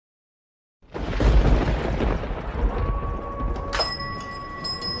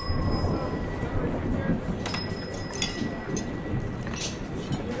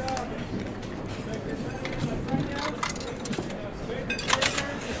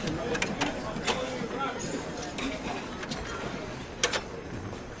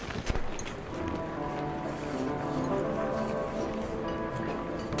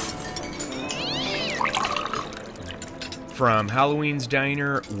From Halloween's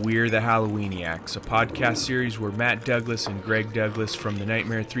Diner, we're the Halloweeniacs, a podcast series where Matt Douglas and Greg Douglas from the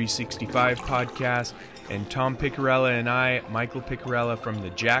Nightmare 365 podcast, and Tom Picarella and I, Michael Picarella from the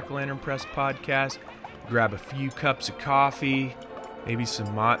Jack-O-Lantern Press podcast, grab a few cups of coffee, maybe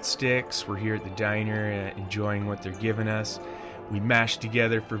some mott sticks. We're here at the diner enjoying what they're giving us. We mash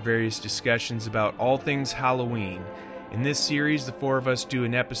together for various discussions about all things Halloween. In this series, the four of us do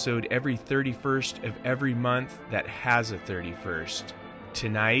an episode every 31st of every month that has a 31st.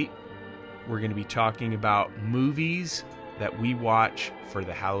 Tonight, we're going to be talking about movies that we watch for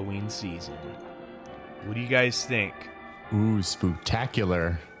the Halloween season. What do you guys think? Ooh,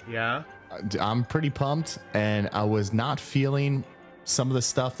 spooktacular. Yeah? I'm pretty pumped, and I was not feeling some of the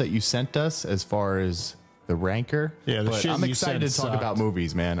stuff that you sent us as far as the rancor. Yeah, the but shit I'm you excited said to talk about sucked.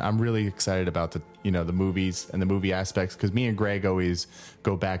 movies, man. I'm really excited about the movies and the movie aspects, because me and Greg always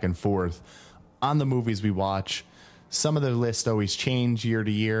go back and forth on the movies we watch. Some of the lists always change year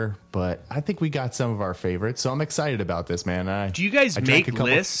to year, but I think we got some of our favorites, so I'm excited about this, man. Do you guys I make drank a couple-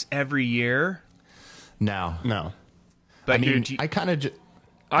 lists every year? No. But I mean, do you- I kind of just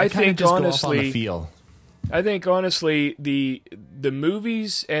I just think go off on the honestly, feel. the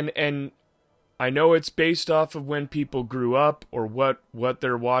movies and I know it's based off of when people grew up or what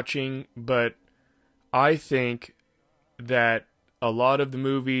they're watching, but I think that a lot of the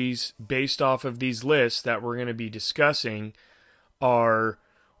movies based off of these lists that we're going to be discussing are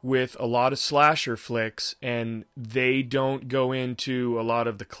with a lot of slasher flicks, and they don't go into a lot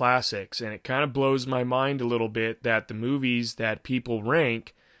of the classics. And it kind of blows my mind a little bit that the movies that people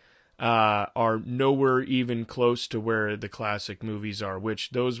rank are nowhere even close to where the classic movies are, which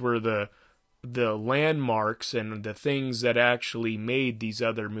those were the landmarks and the things that actually made these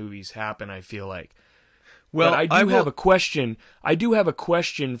other movies happen, I feel like. Well, but I do have a question. I do have a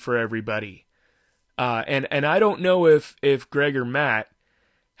question for everybody. And I don't know if Greg or Matt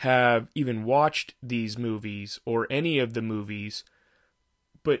have even watched these movies or any of the movies,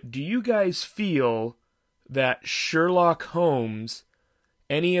 but do you guys feel that Sherlock Holmes,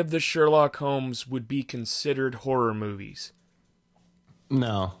 any of the Sherlock Holmes, would be considered horror movies?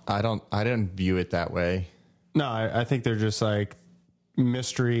 No, I didn't view it that way. no, I think they're just like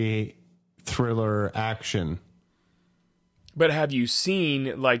mystery, thriller, action. But have you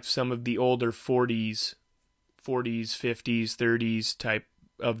seen like some of the older 40s, 50s, 30s type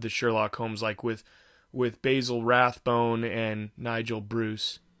of the Sherlock Holmes, like with Basil Rathbone and Nigel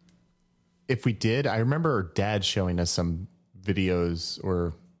Bruce? If we did, I remember Dad showing us some videos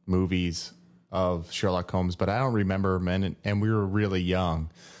or movies of Sherlock Holmes, but I don't remember them, and we were really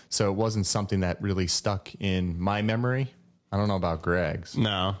young, so it wasn't something that really stuck in my memory. I don't know about Greg's.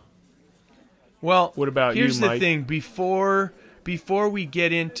 No, Well, What about here's you, the Mike? thing. Before we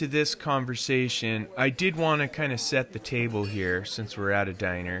get into this conversation, I did want to kind of set the table here, since we're at a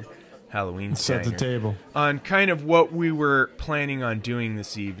diner, Halloween set the diner, table. on kind of what we were planning on doing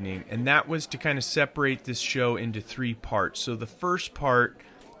this evening, and that was to kind of separate this show into three parts. So the first part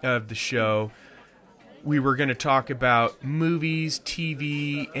of the show, we were going to talk about movies,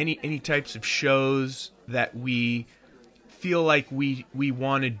 TV, any types of shows that we feel like we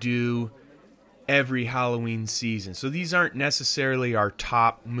want to do every Halloween season. So these aren't necessarily our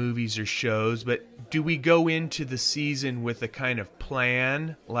top movies or shows, but do we go into the season with a kind of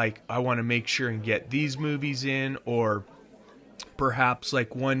plan, like I want to make sure and get these movies in, or perhaps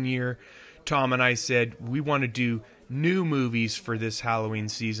like one year Tom and I said we want to do new movies for this Halloween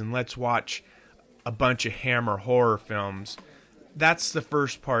season. Let's watch a bunch of Hammer horror films. That's the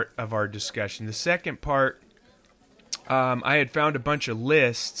first part of our discussion. The second part, I had found a bunch of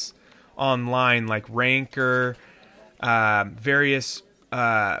lists online, like Ranker, various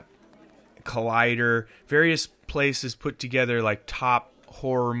Collider, various places put together like top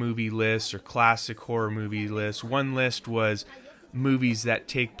horror movie lists or classic horror movie lists. One list was movies that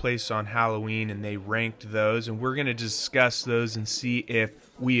take place on Halloween, and they ranked those, and we're going to discuss those and see if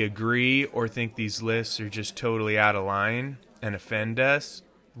we agree or think these lists are just totally out of line and offend us,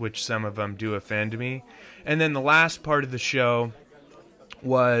 which some of them do offend me. And then the last part of the show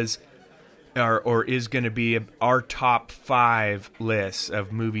was or is going to be our top 5 lists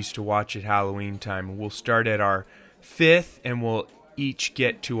of movies to watch at Halloween time. We'll start at our 5th, and we'll each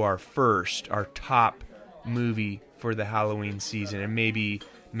get to our first, our top movie for the Halloween season, and maybe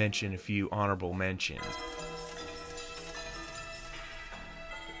mention a few honorable mentions.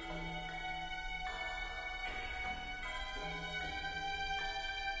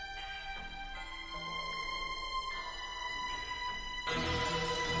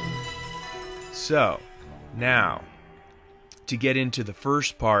 So, now, to get into the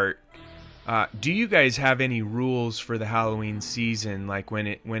first part, Do you guys have any rules for the Halloween season? Like when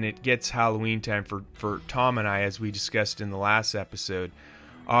it gets Halloween time for Tom and I, as we discussed in the last episode,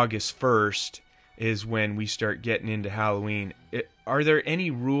 August 1st is when we start getting into Halloween. Are there any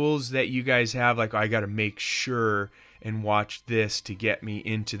rules that you guys have? Like, I got to make sure and watch this to get me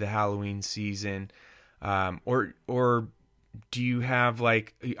into the Halloween season, or do you have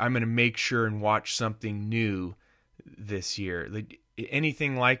like, I'm going to make sure and watch something new this year? Like,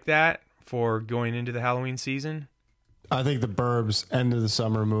 anything like that for going into the Halloween season? I think The Burbs, end of the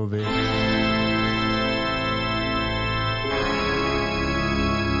summer movie.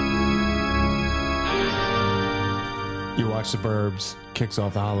 You watch The Burbs, kicks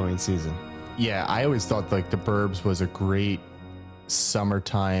off the Halloween season. Yeah, I always thought like The Burbs was a great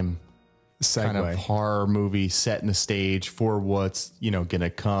summertime kind of horror movie setting the stage for what's, gonna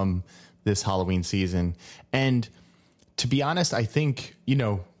come this Halloween season. And to be honest, I think,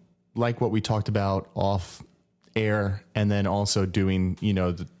 like what we talked about off air, and then also doing,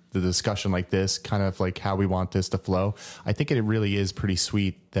 the discussion like this, kind of like how we want this to flow. I think it really is pretty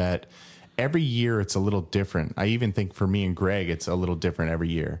sweet that every year it's a little different. I even think for me and Greg, it's a little different every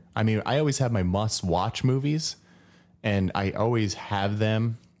year. I mean, I always have my must-watch movies, and I always have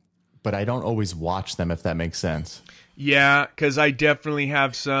them, but I don't always watch them, if that makes sense. Yeah, because I definitely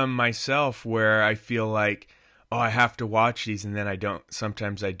have some myself where I feel like, oh, I have to watch these, and then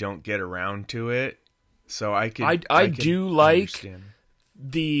sometimes I don't get around to it. So I do like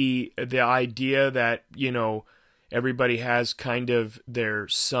the idea that, everybody has kind of their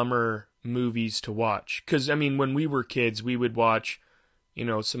summer movies to watch. Because, I mean, when we were kids, we would watch,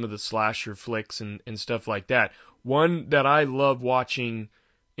 some of the slasher flicks and stuff like that. One that I love watching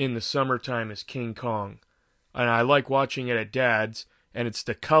in the summertime is King Kong. And I like watching it at Dad's, and it's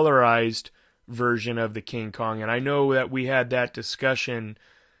the colorized version of the King Kong. And I know that we had that discussion,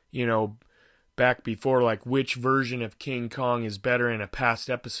 back before, like which version of King Kong is better in a past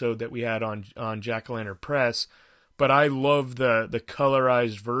episode that we had on Jack-O-Lantern Press. But I love the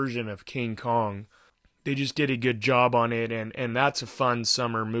colorized version of King Kong. They just did a good job on it, and that's a fun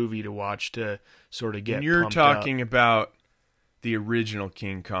summer movie to watch to sort of get and you're pumped talking up. About the original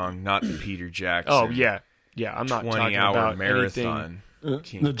King Kong, not the Peter Jackson. Oh, yeah. Yeah, I'm not talking 20-hour about marathon.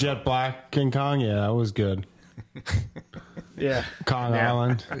 anything. The Jet Black King Kong, yeah, that was good. Yeah. Kong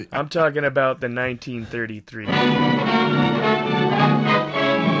Island. I'm talking about the 1933. We're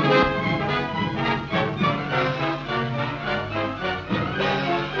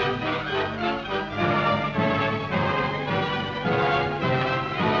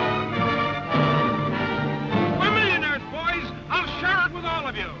millionaires, boys. I'll share it with all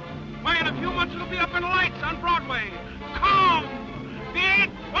of you. Why, in a few months it'll be up in lights on Broadway. Kong, the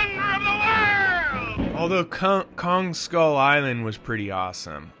eighth wonder of the world. Although Kong Skull Island was pretty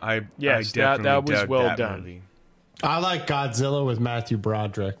awesome. Yes, I definitely that was dug well that done. movie. I like Godzilla with Matthew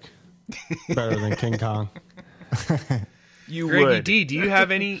Broderick better than King Kong. You Greggy would. D, do you have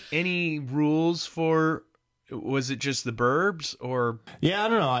any rules for? Was it just The Burbs or? Yeah, I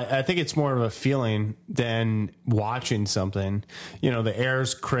don't know. I think it's more of a feeling than watching something. The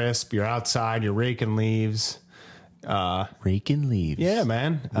air's crisp. You're outside. You're raking leaves. Raking leaves. Yeah,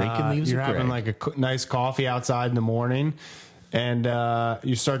 man. Raking leaves. You're with having Greg. like a nice coffee outside in the morning, and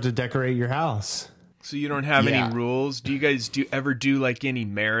you start to decorate your house. So you don't have Yeah. any rules? Do you guys ever do like any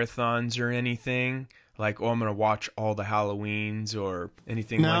marathons or anything? Like, I'm going to watch all the Halloweens or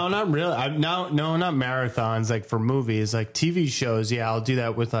anything No, like that? not really. No, not marathons. Like for movies, like TV shows. Yeah, I'll do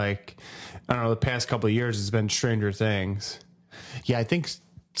that with like, I don't know. The past couple of years, it's been Stranger Things. Yeah, I think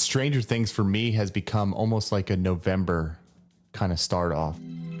Stranger Things for me has become almost like a November kind of start off.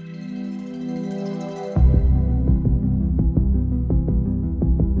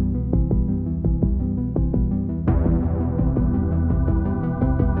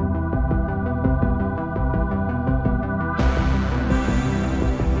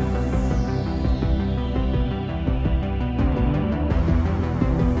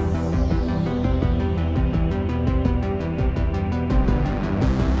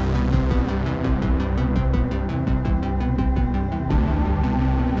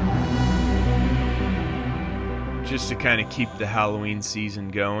 Just to kind of keep the Halloween season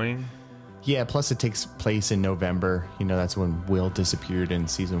going. Yeah, plus it takes place in November. That's when Will disappeared in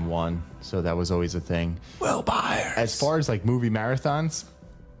season 1. So that was always a thing. Will Byers. As far as like movie marathons,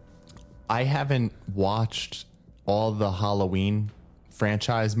 I haven't watched all the Halloween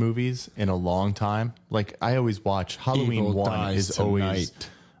franchise movies in a long time. Like I always watch Halloween Evil 1 Dies is always Tonight.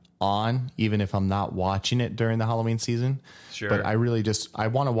 on, even if I'm not watching it during the Halloween season. Sure. But I really I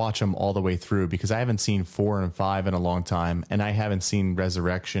want to watch them all the way through because I haven't seen 4 and 5 in a long time, and I haven't seen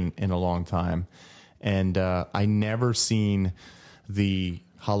Resurrection in a long time. And I never seen the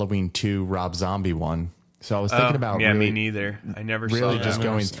Halloween 2 Rob Zombie one. So I was thinking about me neither. I never saw really that. just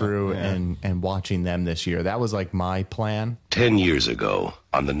going through and watching them this year. That was like my plan. 10 years ago,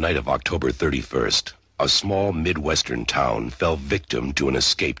 on the night of October 31st, a small Midwestern town fell victim to an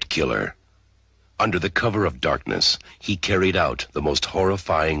escaped killer. Under the cover of darkness, he carried out the most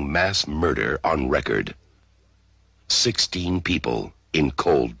horrifying mass murder on record. 16 people in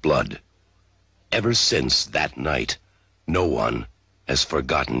cold blood. Ever since that night, no one has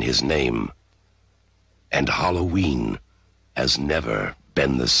forgotten his name. And Halloween has never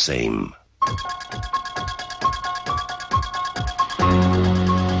been the same.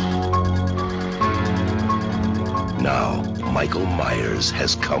 Now, Michael Myers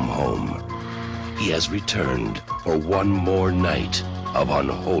has come home. He has returned for one more night of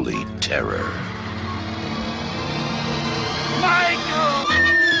unholy terror. Michael!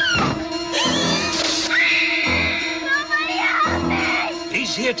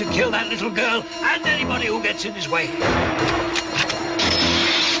 He's here to kill that little girl and anybody who gets in his way.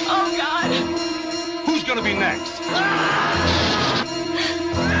 Oh, God. Who's gonna be next?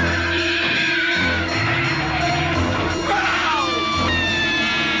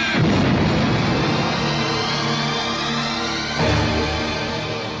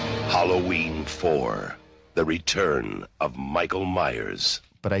 Halloween 4, The Return of Michael Myers.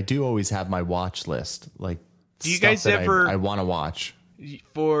 But I do always have my watch list. Like, Do you stuff guys that ever- I want to watch.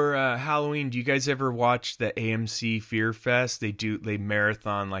 For Halloween, do you guys ever watch the AMC Fear Fest? They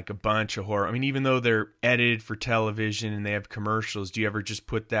marathon like a bunch of horror. I mean, even though they're edited for television and they have commercials, do you ever just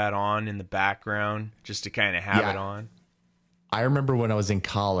put that on in the background just to kind of have Yeah. it on? I remember when I was in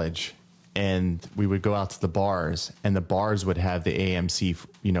college and we would go out to the bars and the bars would have the AMC,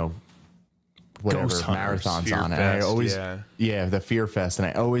 whatever Ghost Hunters, marathons Fear on. And I Fest, always, yeah. the Fear Fest. And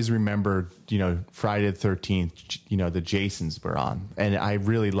I always remembered, Friday the 13th, the Jasons were on. And I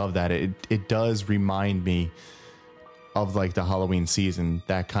really love that. It does remind me of like the Halloween season,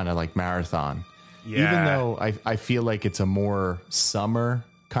 that kind of like marathon. Yeah. Even though I feel like it's a more summer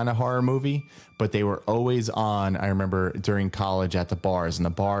kind of horror movie, but they were always on. I remember during college at the bars, and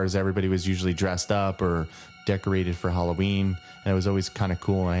the bars, everybody was usually dressed up or decorated for Halloween, and it was always kind of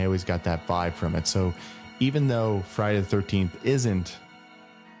cool, and I always got that vibe from it. So even though Friday the 13th isn't,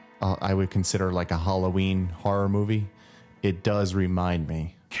 I would consider like a Halloween horror movie, it does remind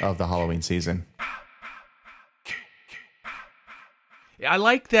me of the Halloween season. I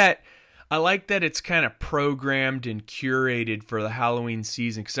like that. I like that it's kind of programmed and curated for the Halloween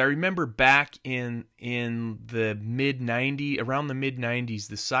season, because I remember back in the around the mid 90s,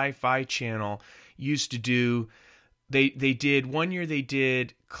 the Sci-Fi Channel used to do. They did one year. They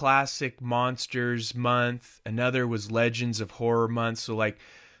did Classic Monsters Month. Another was Legends of Horror Month. So like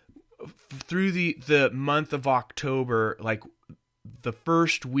through the month of October, like the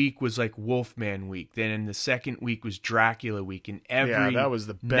first week was like Wolfman Week. Then in the second week was Dracula Week. And every that was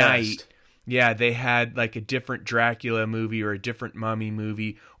the best. night, yeah, they had like a different Dracula movie or a different Mummy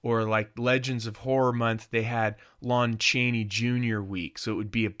movie, or like Legends of Horror Month, they had Lon Chaney Jr. Week. So it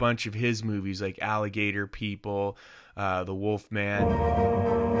would be a bunch of his movies like Alligator People, The Wolfman.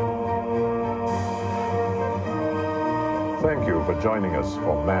 Thank you for joining us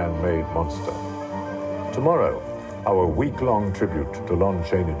for Man-Made Monster. Tomorrow, our week-long tribute to Lon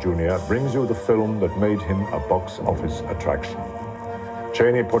Chaney Jr. brings you the film that made him a box office attraction.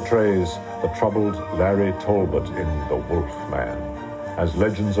 Chaney portrays the troubled Larry Talbot in The Wolfman, as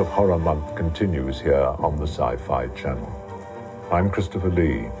Legends of Horror Month continues here on the Sci-Fi Channel. I'm Christopher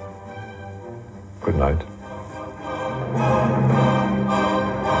Lee. Good night.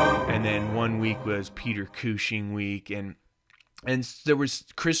 And then one week was Peter Cushing Week, and there was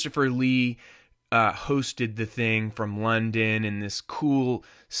Christopher Lee hosted the thing from London in this cool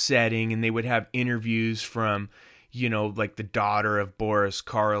setting, and they would have interviews from, like the daughter of Boris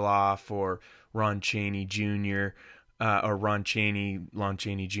Karloff or Ron Chaney Jr. Or Lon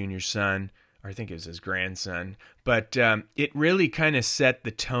Chaney Jr.'s son, or I think it was his grandson. But it really kind of set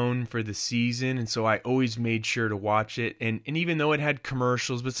the tone for the season, and so I always made sure to watch it. And even though it had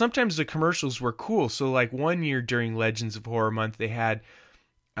commercials, but sometimes the commercials were cool. So like one year during Legends of Horror Month, they had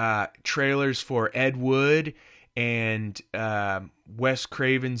trailers for Ed Wood and Wes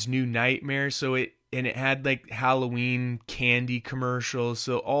Craven's New Nightmare. So it had like Halloween candy commercials.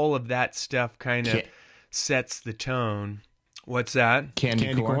 So all of that stuff kind of sets the tone. What's that?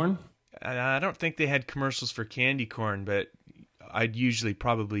 Candy corn? I don't think they had commercials for candy corn, but I'd usually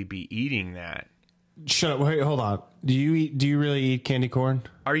probably be eating that. Shut up. Wait, hold on. Do you really eat candy corn?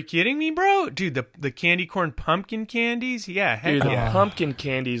 Are you kidding me, bro? Dude, the candy corn pumpkin candies? Yeah, heck Dude, yeah. the pumpkin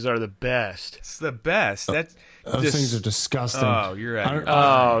candies are the best. It's the best. Those Things are disgusting. Oh, you're right.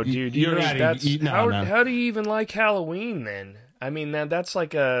 Oh, dude, how do you even like Halloween then? I mean, that's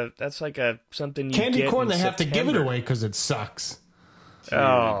like something you candy get corn. in They have to give it September. away because it sucks.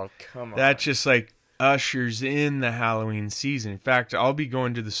 Oh, come on. That just like ushers in the Halloween season. In fact, I'll be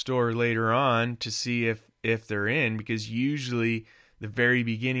going to the store later on to see if they're in, because usually the very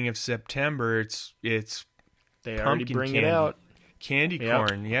beginning of September it's They already pumpkin bring candy. it out. Candy Yep.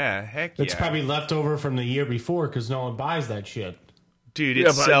 corn, yeah, heck It's yeah. probably left over from the year before because no one buys that shit. Dude, Yeah,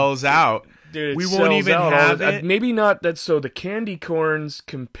 it but- sells out. Dude, it we won't sells even out have all- it. Maybe not that. So the candy corns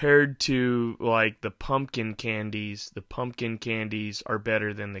compared to like the pumpkin candies are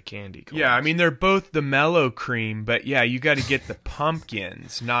better than the candy corns. Yeah, I mean they're both the mellow cream, but yeah, you got to get the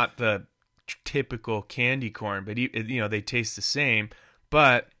pumpkins, not the typical candy corn. But they taste the same.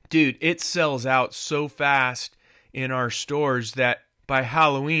 But dude, it sells out so fast in our stores that by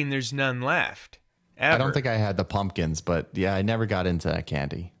Halloween there's none left. Ever. I don't think I had the pumpkins, but yeah, I never got into that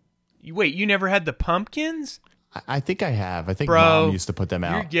candy. Wait, you never had the pumpkins? I think I have. I think Bro, Mom used to put them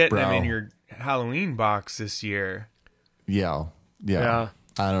out. You're getting them Bro. in your Halloween box this year. Yeah. Yeah.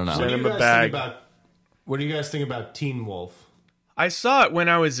 I don't know. Send him a think bag. What do you guys think about Teen Wolf? I saw it when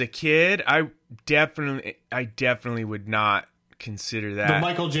I was a kid. I definitely would not consider that The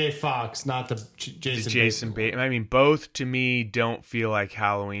Michael J. Fox, not the Jason. Jason Bateman. I mean, both to me don't feel like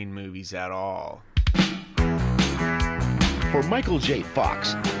Halloween movies at all. For Michael J.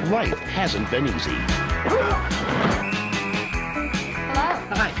 Fox, life hasn't been easy. Hello.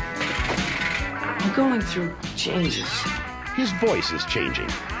 Hi. I'm going through changes. His voice is changing.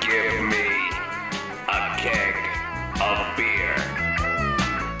 Give me a keg of beer.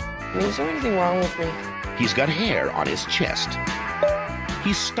 Is there anything wrong with me? He's got hair on his chest.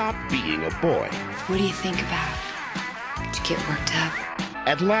 He's stopped being a boy. What do you think about? Did you get worked up?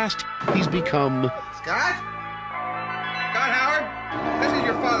 At last, he's become Scott? Scott Howard? This is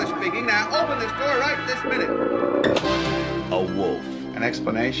your father speaking. Now open this door right this minute. a wolf. An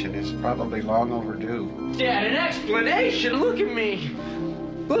explanation is probably long overdue. Dad, an explanation? Look at me.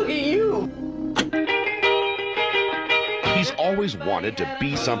 Look at you. He's always wanted to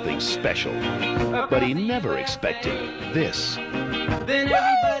be something special, but he never expected this. Then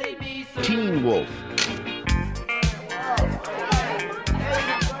everybody be so Teen Wolf.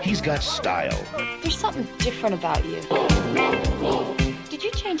 He's got style. There's something different about you. Did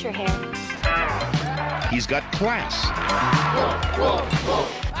you change your hair? He's got class.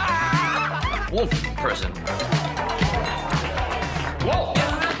 Wolf person. Wolf.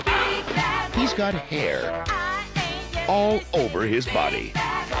 He's got hair all over his body.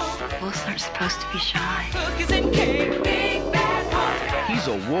 Wolves aren't supposed to be shy. He's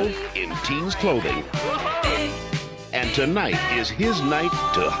a wolf in teen's clothing. And tonight is his night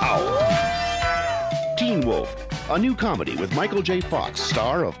to howl. Teen Wolf, a new comedy with Michael J. Fox,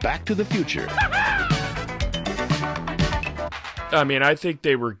 star of Back to the Future. I mean, I think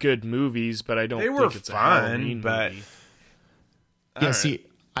they were good movies, but I don't They think were it's a fun, Halloween but- movie. Yeah, see,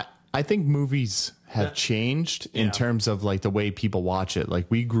 I think movies have changed in terms of like the way people watch it. Like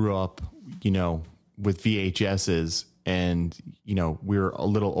we grew up, with VHSs, and we were a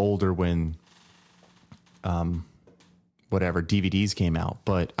little older when whatever DVDs came out.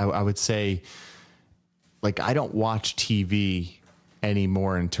 But I would say, like, I don't watch TV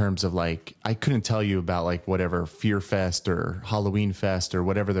anymore in terms of like, I couldn't tell you about like whatever Fear Fest or Halloween Fest or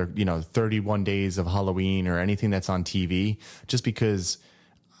whatever they're 31 days of Halloween or anything that's on TV, just because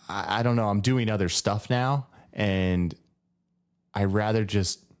I don't know, I'm doing other stuff now, and I rather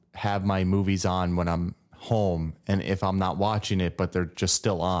just have my movies on when I'm home, and if I'm not watching it but they're just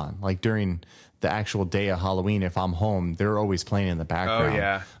still on, like during the actual day of Halloween, if I'm home, they're always playing in the background. Oh,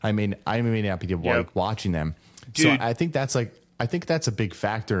 yeah. I may not be like watching them. So Dude. I think that's a big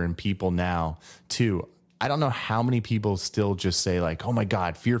factor in people now too. I don't know how many people still just say like, oh my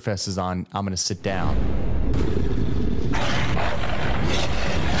God, Fear Fest is on, I'm going to sit down.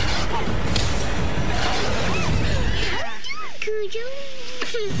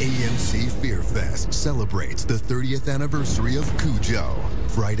 AMC Fear Fest celebrates the 30th anniversary of Cujo,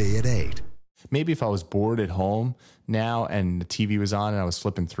 Friday at 8. Maybe if I was bored at home now and the TV was on and I was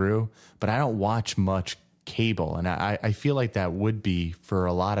flipping through, but I don't watch much cable. And I feel like that would be for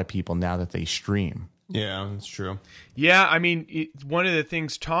a lot of people now that they stream. Yeah, that's true. Yeah, I mean, one of the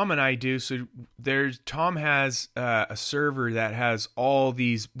things Tom and I do, so Tom has a server that has all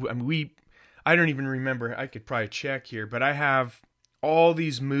these. I mean, I don't even remember. I could probably check here, but I have all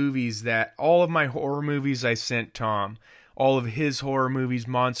these movies all of my horror movies I sent Tom, all of his horror movies,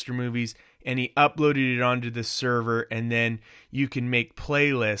 monster movies, and he uploaded it onto the server, and then you can make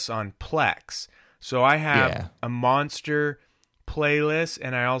playlists on Plex. So I have a monster playlist,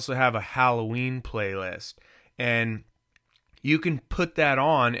 and I also have a Halloween playlist. And you can put that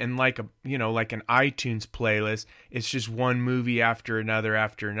on, and like an iTunes playlist, it's just one movie after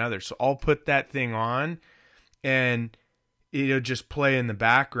another. So I'll put that thing on, and it'll just play in the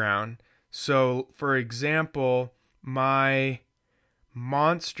background. So, for example, my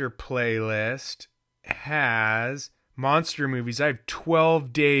monster playlist has monster movies. I have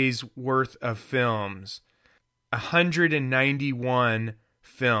 12 days worth of films, 191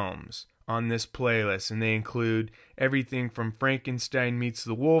 films on this playlist, and they include everything from Frankenstein Meets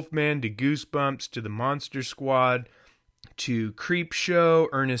the Wolfman to Goosebumps to The Monster Squad to Creepshow,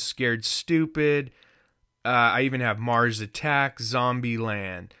 Ernest Scared Stupid. I even have Mars Attack,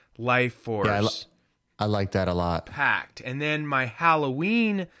 Zombieland, Life Force. Yeah, I like that a lot. Packed. And then my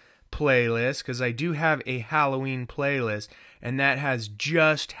Halloween playlist, because I do have a Halloween playlist, and that has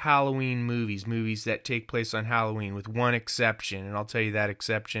just Halloween movies that take place on Halloween, with one exception, and I'll tell you that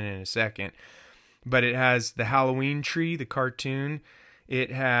exception in a second. But it has the Halloween Tree, the cartoon.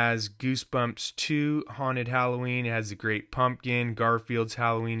 It has Goosebumps 2, Haunted Halloween. It has The Great Pumpkin, Garfield's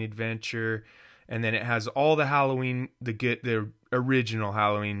Halloween Adventure, and then it has all the Halloween, the original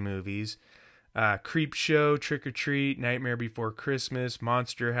Halloween movies. Creepshow, Trick or Treat, Nightmare Before Christmas,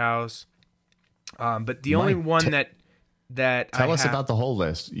 Monster House. But the only one that tell us about the whole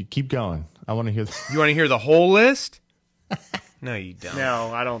list. You keep going. I want to hear. You want to hear the whole list? No, you don't.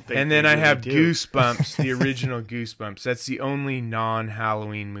 No, I don't think. And then I have Goosebumps, the original Goosebumps. That's the only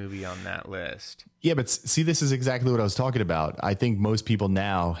non-Halloween movie on that list. Yeah, but see, this is exactly what I was talking about. I think most people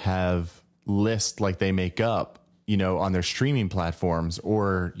now have lists like they make up, on their streaming platforms,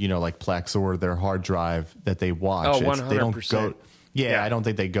 or like Plex, or their hard drive that they watch. Oh, 100%. They don't go. Yeah, I don't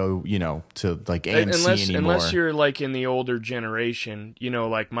think they go, to like AMC anymore. Unless you're like in the older generation,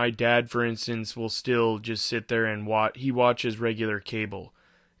 like my dad, for instance, will still just sit there and watch. He watches regular cable,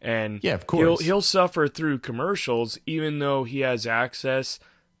 and yeah, of course, he'll suffer through commercials, even though he has access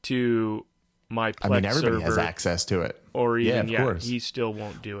to my Plex everybody server, has access to it, or even of course. he still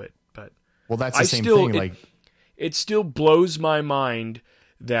won't do it. But that's the same thing. It still blows my mind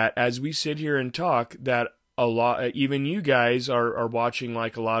that as we sit here and talk, that a lot, even you guys are watching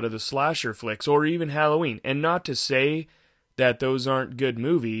like a lot of the slasher flicks, or even Halloween. And not to say that those aren't good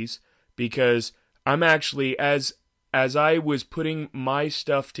movies, because I'm actually, as I was putting my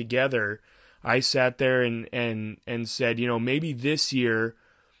stuff together, I sat there and said, maybe this year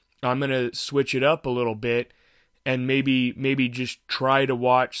I'm going to switch it up a little bit, and maybe just try to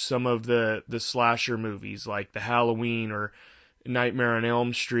watch some of the slasher movies like the Halloween or Nightmare on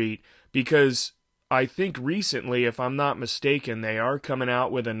Elm Street, because I think recently, if I'm not mistaken, they are coming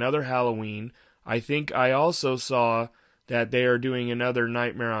out with another Halloween. I think I also saw that they are doing another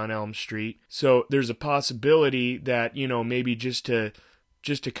Nightmare on Elm Street. So there's a possibility that, maybe just to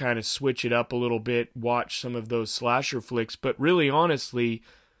kind of switch it up a little bit, watch some of those slasher flicks. But really, honestly,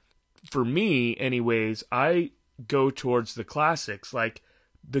 for me anyways, I go towards the classics like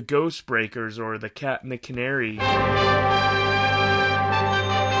the Ghost Breakers or the Cat and the Canary.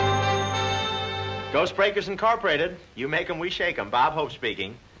 Ghost Breakers Incorporated. You make 'em, we shake 'em. Bob Hope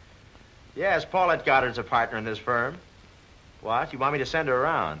speaking. Yes, Paulette Goddard's a partner in this firm. What? You want me to send her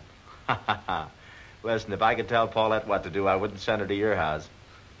around? Listen, if I could tell Paulette what to do, I wouldn't send her to your house.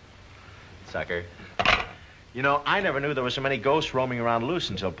 Sucker. I never knew there were so many ghosts roaming around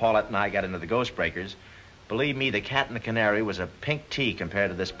loose until Paulette and I got into the Ghost Breakers. Believe me, the Cat and the Canary was a pink tea compared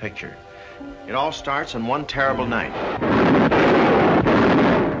to this picture. It all starts on one terrible night.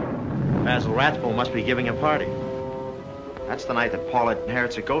 Basil Rathbone must be giving a party. That's the night that Paulette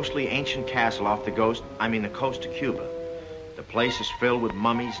inherits a ghostly ancient castle off the coast of Cuba. The place is filled with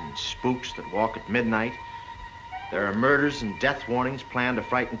mummies and spooks that walk at midnight. There are murders and death warnings planned to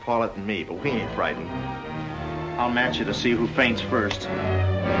frighten Paulette and me, but we ain't frightened. I'll match you to see who faints first.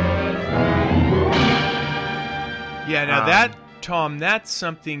 Yeah, now Tom, that's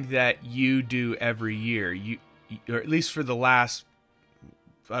something that you do every year. You, or at least for the last,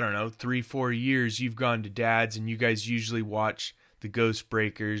 3-4 years, you've gone to Dad's, and you guys usually watch the Ghost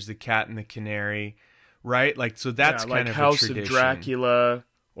Breakers, the Cat and the Canary, right? Like, so that's kind of House a tradition. of Dracula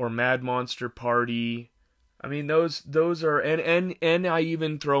or Mad Monster Party. I mean, those are, and I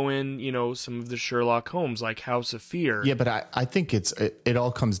even throw in, some of the Sherlock Holmes, like House of Fear. Yeah, but I think it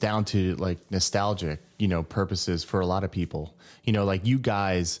all comes down to like nostalgic, purposes for a lot of people. Like you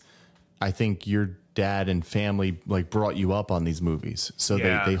guys, I think your dad and family like brought you up on these movies. So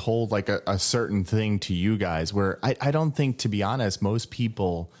Yeah. they hold like a certain thing to you guys where I don't think, to be honest, most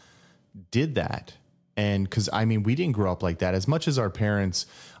people did that. And because, I mean, we didn't grow up like that as much as our parents.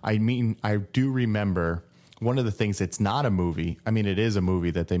 I mean, I do remember one of the things that's not a movie. I mean, it is a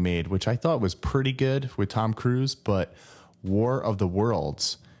movie that they made, which I thought was pretty good with Tom Cruise, but War of the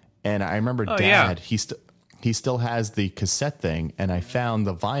Worlds. And I remember Dad, he still has the cassette thing. And I found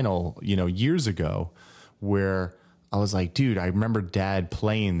the vinyl, years ago, where I was like, dude, I remember Dad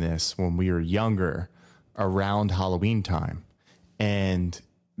playing this when we were younger around Halloween time. And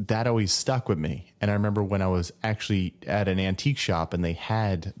that always stuck with me. And I remember when I was actually at an antique shop and they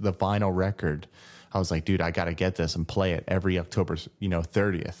had the vinyl record, I was like, dude, I got to get this and play it every October,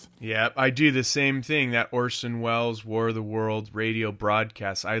 30th. Yeah, I do the same thing. That Orson Welles War of the World radio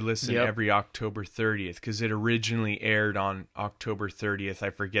broadcast, I listen every October 30th because it originally aired on October 30th. I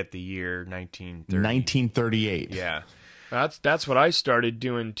forget the year, 1938. Yeah. That's what I started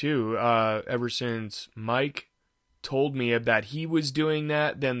doing too. Ever since Mike told me that he was doing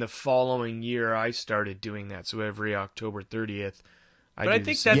that, then the following year I started doing that. So every October 30th, But I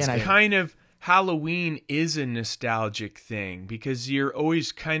think that's kind of, Halloween is a nostalgic thing because you're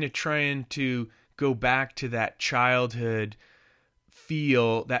always kind of trying to go back to that childhood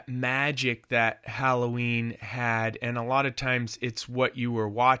feel, that magic that Halloween had. And a lot of times it's what you were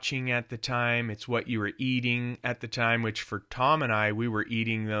watching at the time. It's what you were eating at the time, which for Tom and I, we were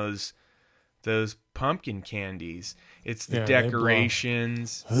eating those pumpkin candies. It's the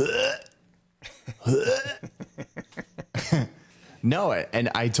decorations. No, and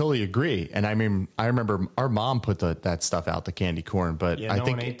I totally agree. And I mean, I remember our mom put that stuff out, the candy corn, but I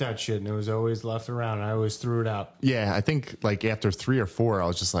think one ate that shit and it was always left around and I always threw it out. Yeah, I think like after 3 or 4, I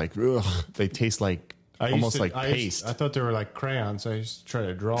was just like, ugh, they taste like almost like paste. I thought they were like crayons, so I used to try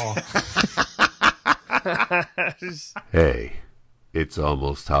to draw. Hey, it's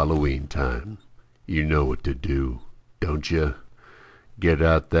almost Halloween time. You know what to do, don't you? Get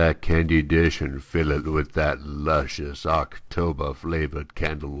out that candy dish and fill it with that luscious October-flavored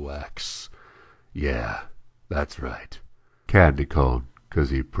candle wax. Yeah, that's right. Candy cone,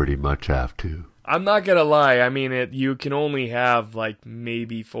 'cause you pretty much have to. I'm not gonna lie. I mean, you can only have like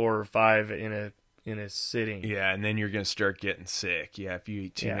maybe 4 or 5 in a sitting. Yeah, and then you're gonna start getting sick. Yeah, if you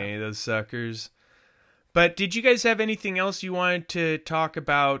eat too many of those suckers. But did you guys have anything else you wanted to talk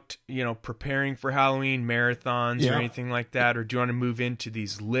about, preparing for Halloween marathons or anything like that? Or do you want to move into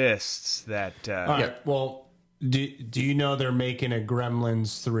these lists that... All right, well, do you know they're making a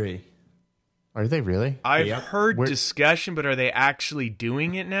Gremlins 3? Are they really? I've heard discussion, but are they actually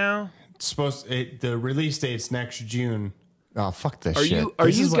doing it now? It's the release date's next June. Oh, fuck this shit. Are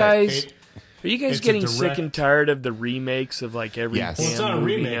you guys getting sick and tired of the remakes of like every damn Well, it's not a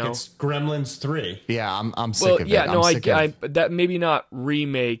movie remake. now? It's Gremlins 3. Yeah, I'm sick of it. Yeah, no, that maybe not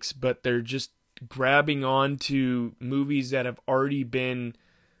remakes, but they're just grabbing on to movies that have already been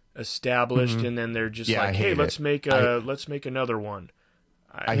established, and then they're just like, hey, let's make another one.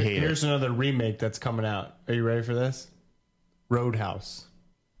 I hate it. Here's another remake that's coming out. Are you ready for this? Roadhouse.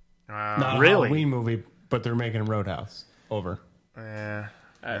 Not a Halloween movie, but they're making Roadhouse. Over. I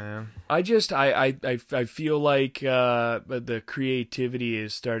feel like the creativity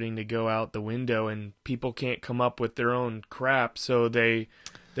is starting to go out the window, and people can't come up with their own crap, so they're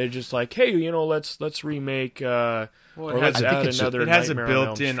just like, hey, let's remake or let's add another. It has a Nightmare on Elm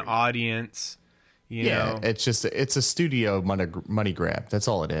built-in Street. audience. You know? It's a studio money grab. That's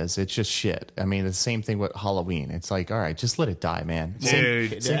all it is. It's just shit. I mean, the same thing with Halloween. It's like, all right, just let it die, man.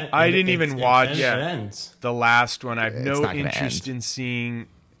 Dude, I didn't even watch the last one. I have no interest in seeing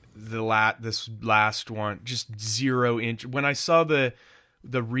this last one. Just zero interest. When I saw the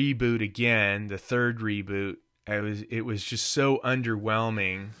reboot again, the third reboot, it was just so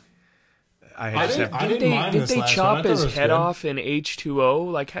underwhelming. Did they chop his head off in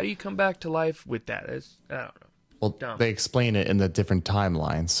H2O? Like, how do you come back to life with that? I don't know. Well, Dumb. They explain it in the different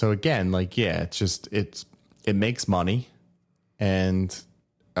timelines. So again, it makes money, and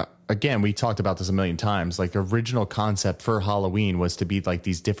again, we talked about this a million times. Like, the original concept for Halloween was to be like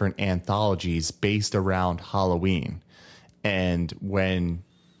these different anthologies based around Halloween, and when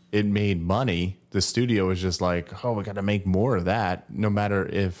it made money, the studio was just like, oh, we got to make more of that, no matter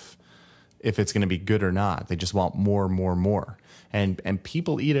if it's going to be good or not. They just want more and more and more. And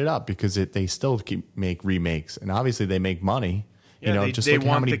people eat it up because they still make remakes. And obviously they make money. Yeah, they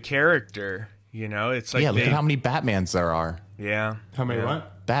want the character. It's like, look at how many Batmans there are. Yeah. How many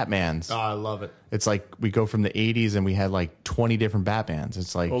what? Batmans. Oh, I love it. It's like we go from the 80s and we had like 20 different Batmans.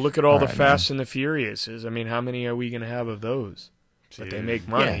 It's like, well, look at all the Fast and the Furiouses. I mean, how many are we going to have of those? But they make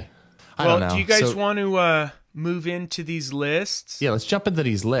money. Yeah. I don't know. Do you guys So- want to move into these lists? Yeah, let's jump into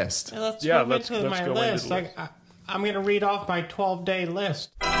these lists. Let's Yeah, move let's into my go into list. the list. I'm going to read off my 12-day list.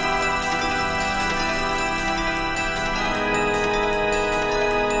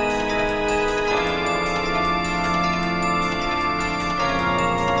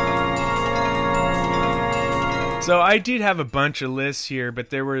 So I did have a bunch of lists here, but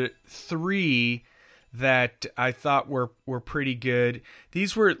there were 3 that I thought were pretty good.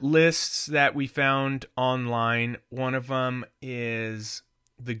 These were lists that we found online. One of them is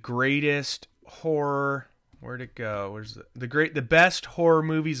the greatest horror. Where'd it go? Where's the best horror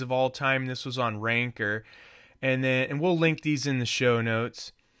movies of all time? This was on Ranker, and we'll link these in the show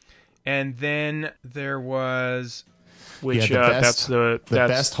notes. And then there was. Which that's the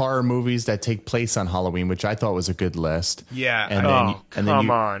best horror movies that take place on Halloween, which I thought was a good list. Yeah. And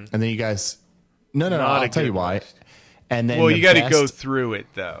then you guys. No. I'll tell you why. list. And then Well, you got to go through it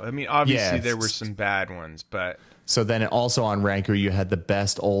though. I mean, obviously Yeah, there were some bad ones, but So then also on Ranker, you had the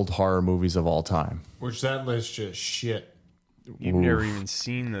best old horror movies of all time. Which that list just shit. you've never even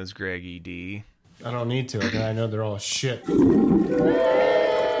seen those, Greg E.D. I don't need to. I know they're all shit.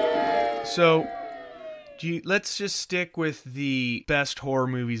 So, let's just stick with the best horror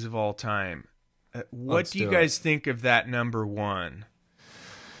movies of all time. What Let's do you do guys think of that number 1?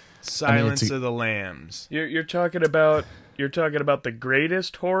 Silence of the Lambs. You're talking about the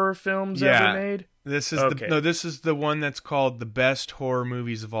greatest horror films ever made? This is Okay. this is the one that's called the best horror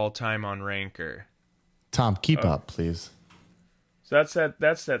movies of all time on Ranker. Tom, keep up, please. So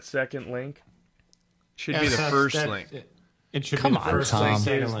that's that second link. Should be the first link. It should Come be the on, first Tom. link.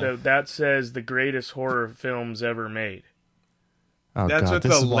 second link. That says the greatest horror films ever made. Oh, That's God, what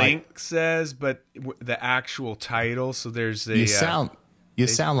this the is why- link says, but the actual title. So there's the You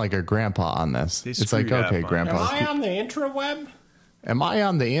sound like a grandpa on this. they It's like, screwed up okay, on grandpa. Am I on the intraweb? Am I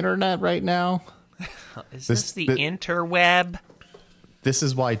on the internet right now? Is this the interweb? This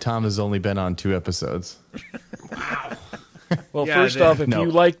is why Tom has only been on 2 episodes. Well, Yeah, first they- off, if No.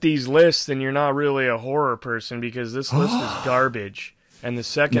 you like these lists, then you're not really a horror person because this list is garbage. And the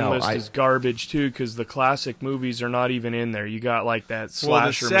second list is garbage too because the classic movies are not even in there. You got like that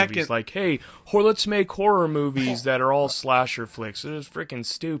slasher movies, like, hey, let's make horror movies that are all slasher flicks. It is freaking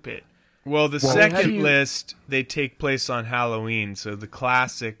stupid. Well, the how second do you- list, they take place on Halloween, so the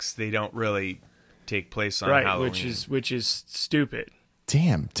classics, they don't really take place on Halloween. which is stupid.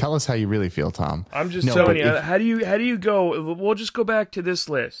 Damn, tell us how you really feel, Tom. I'm just No, telling but you. if- How do you go? We'll just go back to this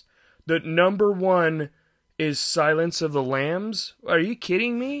list. The number 1 is Silence of the Lambs. Are you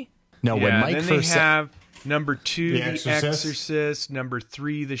kidding me? No, when Mike then first they have number 2, The The Exorcist. Exorcist, number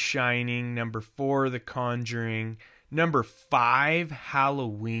 3, The Shining, number 4, The Conjuring, number 5,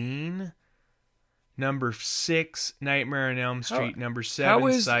 Halloween, number 6, Nightmare on Elm Street, number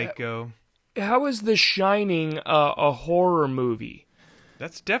 7, Psycho. How is The Shining a horror movie?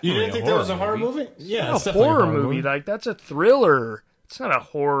 That's You definitely didn't think that was a horror movie? Yeah, It's it's not a definitely horror movie. Like that's a thriller. It's not a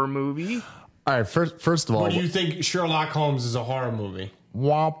horror movie. All right, first of all, What do you think Sherlock Holmes is a horror movie?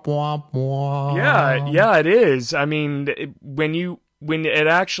 womp womp womp. Yeah, it is. I mean, when it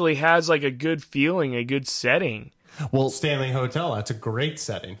actually has like a good feeling, a good setting. Well, Stanley Hotel. That's a great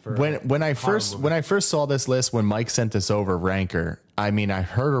setting for when I horror first movie. saw this list, when Mike sent this over Ranker, I mean, I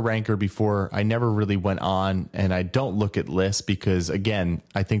heard of Ranker before. I never really went on, and I don't look at lists because, again,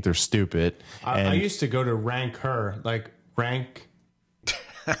 I think they're stupid. I used to go to Rank Her, like Rank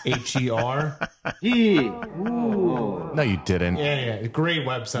HER. No, you didn't. Yeah, great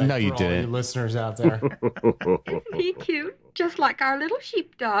website. No, you for didn't. All you listeners out there. Isn't he cute? Just like our little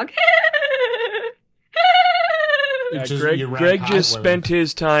sheepdog. It's just- Greg you rank Greg hot just women. spent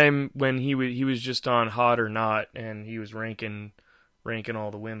his time when he was just on Hot or Not, and he was ranking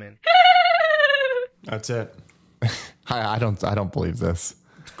all the women. That's it. I don't believe this.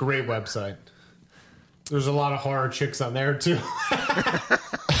 It's a great website. There's a lot of horror chicks on there too.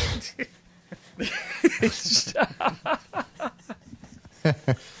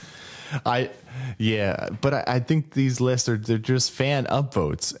 But I think these lists they're just fan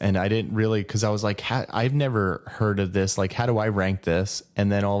upvotes, and I didn't really because I was like, I've never heard of this. Like, how do I rank this?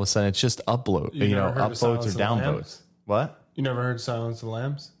 And then all of a sudden, it's just upvotes Silence or of the downvotes. Lambs? What? You never heard Silence of the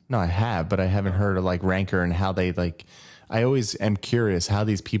Lambs? No, I have, but I haven't heard of like Ranker and how they like. I always am curious how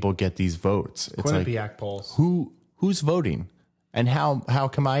these people get these votes. It's like Quinnipiac polls. who's voting, and how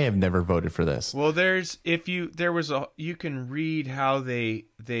come I have never voted for this? Well, you can read how they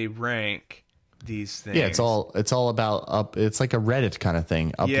rank these things. Yeah, it's all about up. It's like a Reddit kind of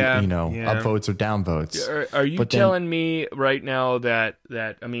thing. Upvotes or downvotes. Are you telling me right now that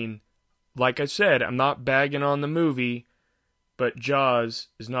I mean, like I said, I'm not bagging on the movie, but Jaws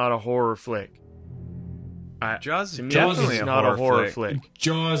is not a horror flick. Jaws is to me, definitely it's a not horror a horror flick. flick.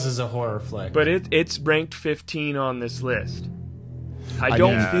 Jaws is a horror flick. But it's ranked 15 on this list. I I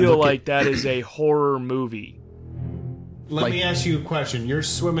don't mean, feel look like that is a horror movie. Let me ask you a question. You're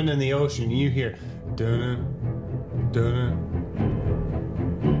swimming in the ocean. You hear, dun dun.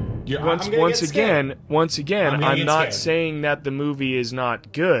 Once again, I'm not scared. saying that the movie is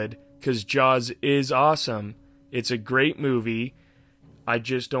not good, because Jaws is awesome. It's a great movie. I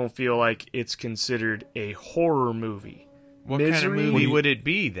just don't feel like it's considered a horror movie. What kind of movie would it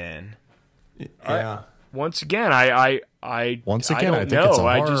be then? Yeah. Once again, I Once I again, I don't think it's a know.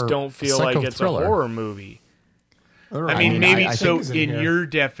 I horror- just don't feel like it's a psycho-thriller. horror movie. I mean, maybe I so. think- In your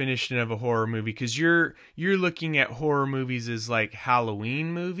definition of a horror movie, because you're looking at horror movies as like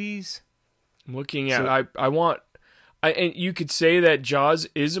Halloween movies. I'm looking at. And you could say that Jaws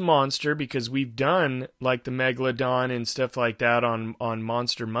is a monster because we've done like the Megalodon and stuff like that on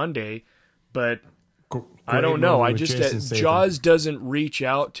Monster Monday, but I don't know. I just Jaws doesn't reach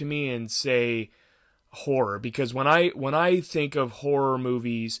out to me and say horror, because when I think of horror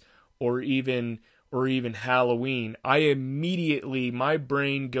movies or even Halloween, I immediately, my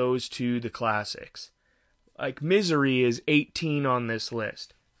brain goes to the classics. Like Misery is 18 on this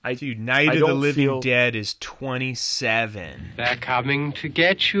list. Night of the Living Dead is 27. They're coming to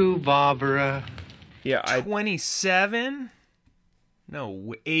get you, Barbara. Yeah, 27?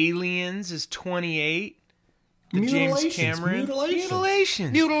 No, Aliens is 28. The James Cameron.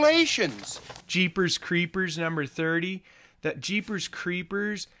 Mutilations. Jeepers Creepers number 30. That Jeepers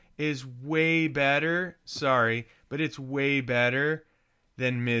Creepers is way better. Sorry, but it's way better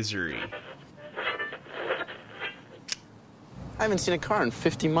than Misery. I haven't seen a car in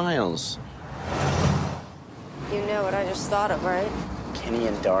 50 miles. You know what I just thought of, right? Kenny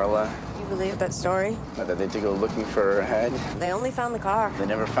and Darla, You believe that story? that they did go looking for her head. They only found the car. They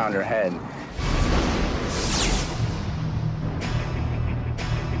never found her head.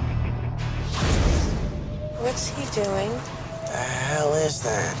 What's he doing? The hell is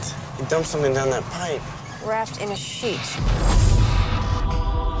that? He dumped something down that pipe. Wrapped in a sheet.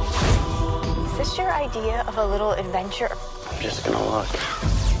 Is this your idea of a little adventure? I'm just gonna look.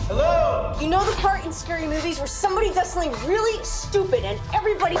 Hello? You know the part in scary movies where somebody does something really stupid and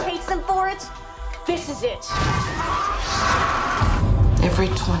everybody hates them for it? This is it. Every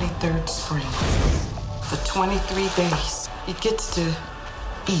 23rd spring, for 23 days, it gets to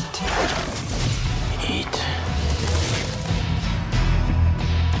eat. Eat.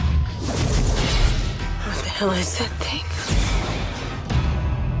 What the hell is that thing?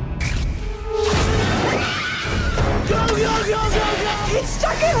 Go, go, go, go, go! It's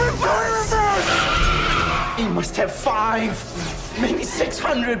stuck in her toilet! He must have 5, maybe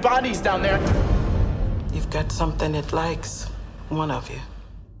 600 bodies down there. You've got something it likes, one of you.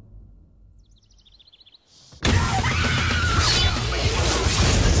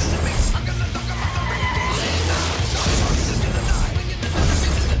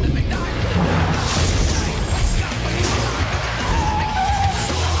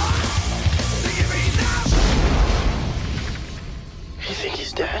 You think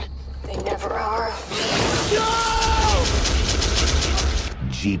he's dead? They never are.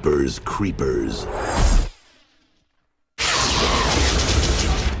 Jeepers Creepers.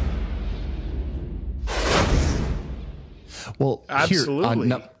 Well, Absolutely.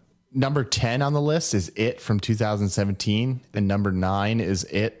 Here, number 10 on the list is It from 2017, and number 9 is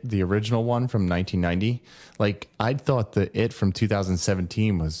It, the original one from 1990. Like, I thought the It from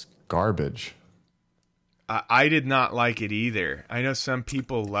 2017 was garbage. I did not like it either. I know some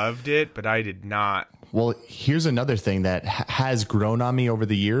people loved it, but I did not. Well, here's another thing that has grown on me over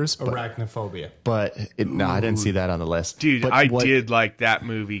the years. Arachnophobia. But no, I didn't see that on the list. Dude, but I did like that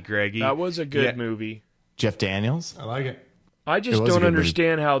movie, Greggy. That was a good movie. Jeff Daniels? I like it. I It just was a don't good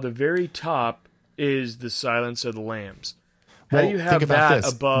understand how the very top is The Silence of the Lambs. How Well, do you think have about that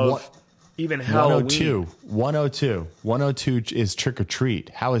this. above even Halloween? 102 is Trick or Treat.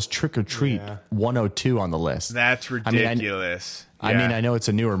 How is Trick or Treat 102 on the list? That's ridiculous. I mean, I know it's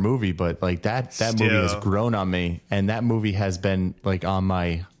a newer movie, but like that movie has Still. grown on me, and that movie has been like on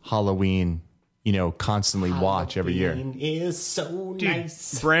my Halloween, constantly watch every year. Is so Dude,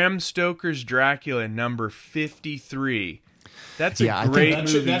 nice. Bram Stoker's Dracula, number 53. That's a I think great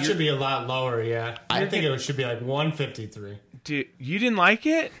That movie. should be a lot lower, yeah. I think it should be like 153. Dude, you didn't like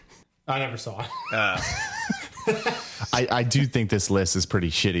it? I never saw it. I do think this list is pretty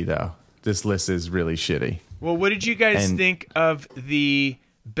shitty, though. This list is really shitty. Well, what did you guys And- think of the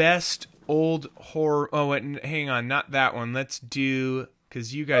best old horror? Oh, wait, hang on, not that one. Let's do,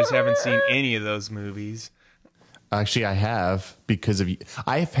 because you guys haven't seen any of those movies. Actually, I have because of you.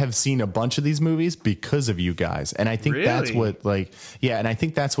 I have seen a bunch of these movies because of you guys. And I think that's what and I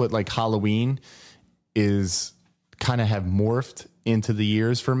think that's what Halloween is kind of have morphed into the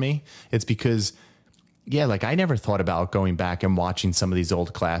years for me. It's because I never thought about going back and watching some of these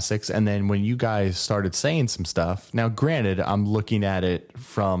old classics. And then when you guys started saying some stuff, now granted, I'm looking at it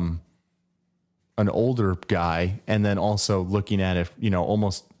from an older guy and then also looking at it,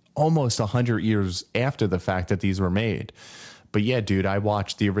 almost 100 years after the fact that these were made. But yeah, dude, I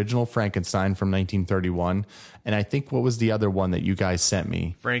watched the original Frankenstein from 1931. And I think what was the other one that you guys sent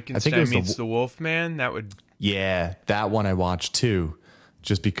me? Frankenstein Meets the Wolfman. Yeah, that one I watched too,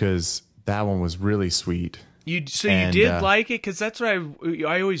 just because that one was really sweet. You did like it? Because that's what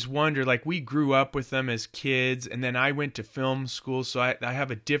I always wonder. Like, we grew up with them as kids, and then I went to film school, so I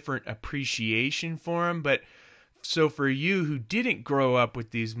have a different appreciation for them. But so for you who didn't grow up with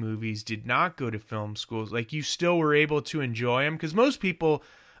these movies, did not go to film schools, like, you still were able to enjoy them? Because most people,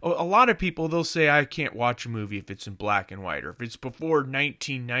 a lot of people, they'll say, I can't watch a movie if it's in black and white, or if it's before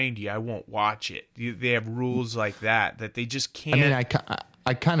 1990, I won't watch it. They have rules like that they just can't. I mean,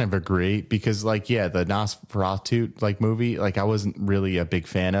 I kind of agree because, the Nosferatu movie, I wasn't really a big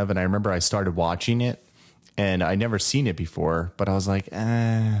fan of, and I remember I started watching it, and I never seen it before, but I was like,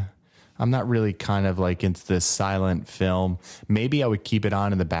 I'm not really kind of into this silent film. Maybe I would keep it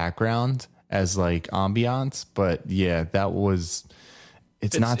on in the background as ambiance, but yeah,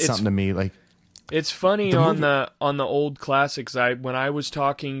 it's not something to me. It's funny on the old classics. When I was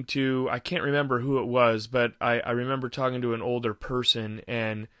talking to, I can't remember who it was, but I remember talking to an older person,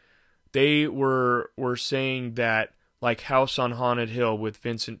 and they were saying that, House on Haunted Hill with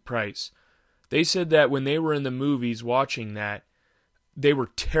Vincent Price, they said that when they were in the movies watching that, they were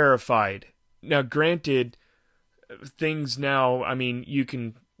terrified. Now, granted, things now, I mean, you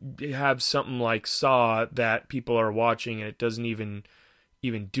can have something like Saw that people are watching and it doesn't even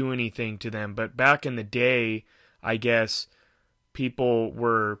do anything to them. But back in the day, I guess people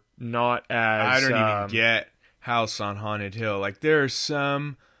were not as... I don't even get House on Haunted Hill. There are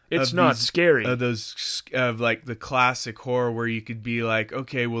some... It's not scary. Of those, the classic horror where you could be like,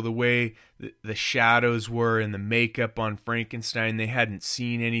 okay, well, the way the shadows were and the makeup on Frankenstein, they hadn't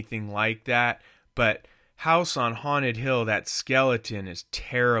seen anything like that. But House on Haunted Hill, that skeleton is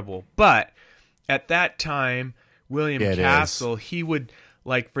terrible. But at that time, William Castle, he would...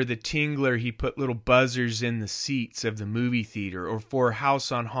 for the Tingler, he put little buzzers in the seats of the movie theater. Or for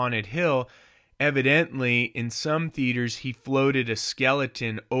House on Haunted Hill, evidently, in some theaters, he floated a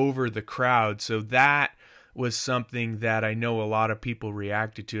skeleton over the crowd. So that was something that I know a lot of people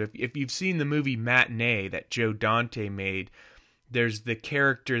reacted to. If you've seen the movie Matinee that Joe Dante made, there's the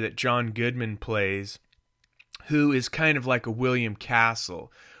character that John Goodman plays, who is kind of like a William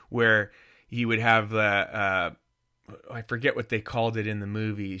Castle, where he would have the... I forget what they called it in the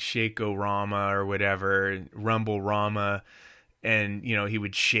movie, Shake-O-Rama or whatever, Rumble-Rama, and, he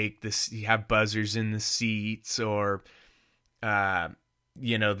would shake this, he have buzzers in the seats, or,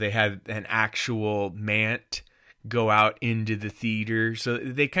 they had an actual mant go out into the theater, so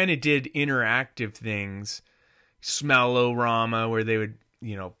they kind of did interactive things, Smell-O-Rama, where they would,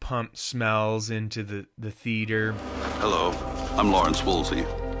 pump smells into the theater. Hello, I'm Lawrence Woolsey.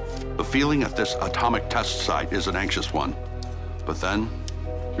 The feeling at this atomic test site is an anxious one. But then,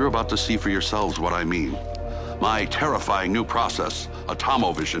 you're about to see for yourselves what I mean. My terrifying new process,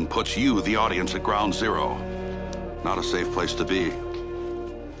 Atomovision, puts you, the audience, at ground zero. Not a safe place to be.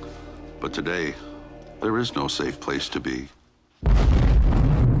 But today, there is no safe place to be.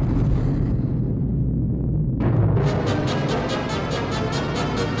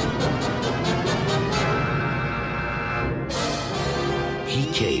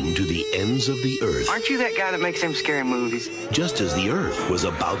 Came to the ends of the earth. Aren't you that guy that makes them scary movies? Just as the earth was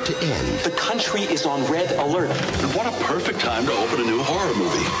about to end. The country is on red alert. And what a perfect time to open a new horror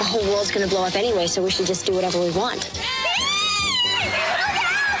movie. The whole world's gonna blow up anyway, so we should just do whatever we want.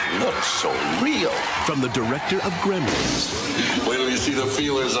 Looks so real. From the director of Gremlins. Wait till you see the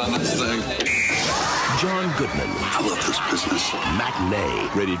feelers on this thing. John Goodman. I love this business. Matinee.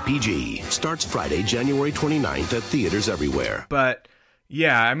 Rated PG. Starts Friday, January 29th at theaters everywhere. But...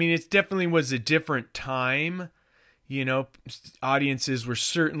 yeah, I mean, it definitely was a different time. Audiences were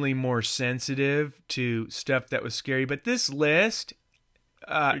certainly more sensitive to stuff that was scary. But this list,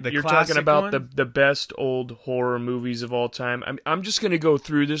 you're talking about the best old horror movies of all time. I'm just going to go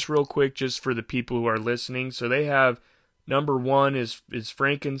through this real quick just for the people who are listening. So they have, number 1 is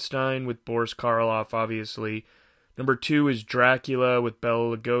Frankenstein with Boris Karloff, obviously. Number 2 is Dracula with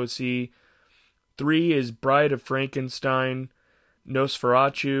Bela Lugosi. 3 is Bride of Frankenstein.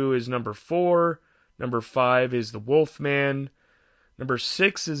 Nosferatu is number 4. Number 5 is The Wolfman. Number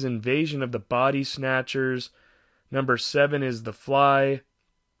 6 is Invasion of the Body Snatchers. Number 7 is The Fly.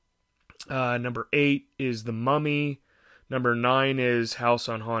 Number 8 is The Mummy. Number 9 is House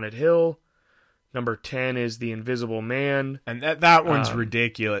on Haunted Hill. Number 10 is The Invisible Man. And that one's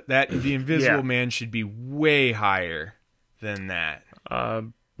ridiculous. The Invisible Man should be way higher than that.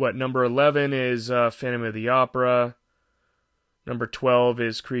 Number 11 is Phantom of the Opera. Number 12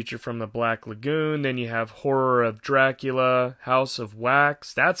 is Creature from the Black Lagoon. Then you have Horror of Dracula, House of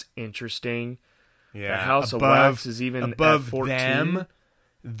Wax. That's interesting. Yeah, the House of Wax is even above at 14.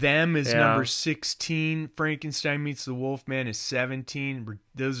 Them is number 16. Frankenstein Meets the Wolfman is 17.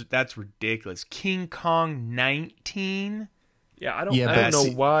 That's ridiculous. King Kong 19. Yeah, I don't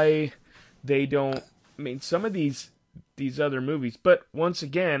know why they don't. I mean, some of these other movies, but once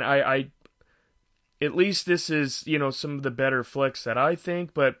again, I at least this is some of the better flicks that I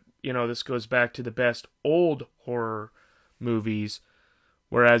think. But this goes back to the best old horror movies,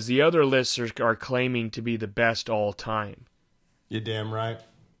 whereas the other lists are claiming to be the best all time. You're damn right.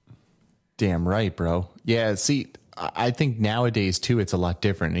 Damn right, bro. Yeah, see, I think nowadays, too, it's a lot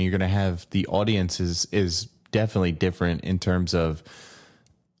different. And you're going to have the audience is definitely different in terms of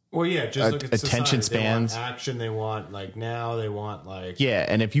Well, yeah, just look at attention society. spans. They want action. They want now. They want yeah.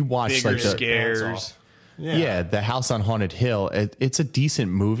 And if you watch bigger like the scares, yeah, the House on Haunted Hill, it's a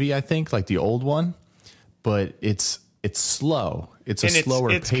decent movie, I think, like the old one, but it's slow. It's a slower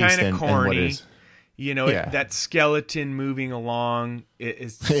pace than what it is. That skeleton moving along it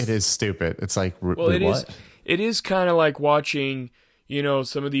is stupid. It's like, it is kind of like watching,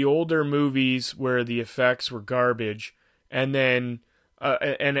 some of the older movies where the effects were garbage, and then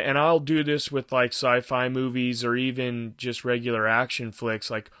and I'll do this with like sci-fi movies or even just regular action flicks,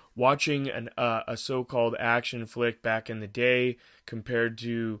 like watching a so-called action flick back in the day compared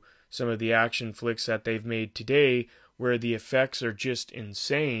to some of the action flicks that they've made today where the effects are just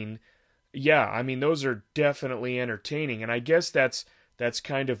insane. Yeah, I mean, those are definitely entertaining. And I guess that's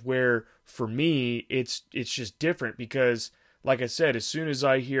kind of where, for me, it's just different because, like I said, as soon as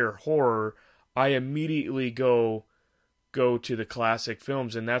I hear horror, I immediately go to the classic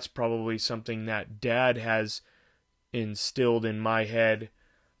films, and that's probably something that Dad has instilled in my head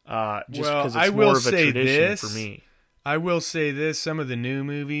just because it's more of a tradition for me. I will say this, some of the new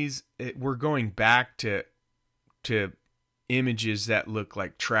movies, we're going back to images that look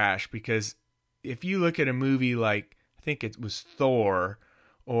like trash, because if you look at a movie like, I think it was Thor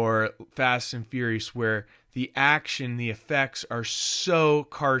or Fast and Furious, where the action, the effects are so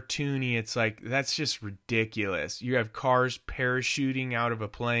cartoony, it's like, that's just ridiculous. You have cars parachuting out of a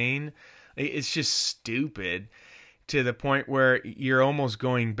plane. It's just stupid to the point where you're almost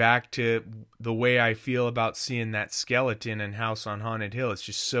going back to the way I feel about seeing that skeleton in House on Haunted Hill. It's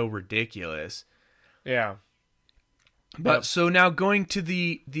just so ridiculous. Yeah. But so now going to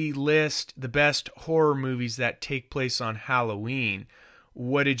the list, the best horror movies that take place on Halloween.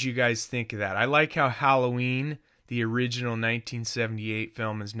 What did you guys think of that? I like how Halloween, the original 1978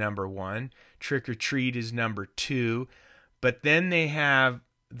 film, is number 1. Trick or Treat is number 2. But then they have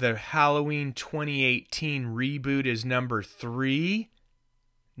the Halloween 2018 reboot is number 3.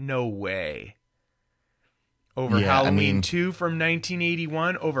 No way. Over Halloween 2 from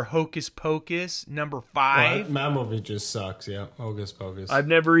 1981, over Hocus Pocus, number 5. Well, that movie just sucks, yeah. Hocus Pocus. I've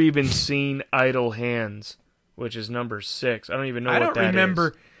never even seen Idle Hands, which is number 6. I don't even know what that is. I don't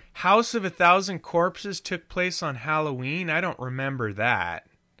remember. House of a Thousand Corpses took place on Halloween. I don't remember that.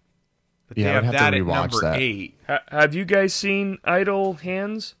 But yeah, they have that at number that. 8. Have you guys seen Idle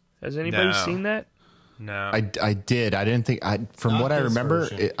Hands? Has anybody seen that? No. I did. I didn't think... From what I remember,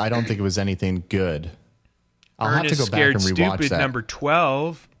 I don't think it was anything good. I'll have to go back and rewatch Stupid, that. number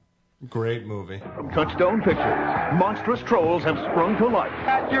 12. Great movie. From Touchstone Pictures, monstrous trolls have sprung to life.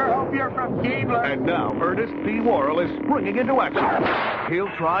 I sure hope you're from Cleveland. And now Ernest P. Worrell is springing into action.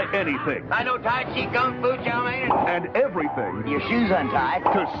 He'll try anything. I know Tai Chi Kung Fu, chow mein. And everything. Your shoes untied.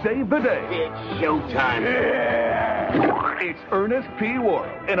 To save the day. It's showtime. Yeah. It's Ernest P.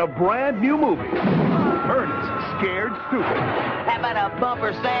 Worrell in a brand new movie. Ernest Scared Stupid. How about a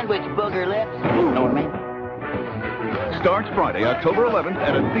bumper sandwich, booger lips? Know what I mean? Starts Friday, October 11th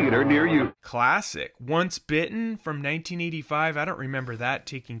at a theater near you. Classic. Once Bitten from 1985. I don't remember that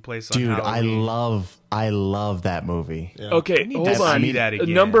taking place on Dude, Halloween. I love that movie. Yeah. Okay, hold on. That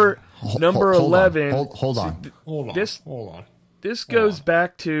again. Number 11. Hold on. This goes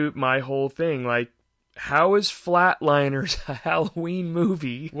back to my whole thing. Like, how is Flatliners a Halloween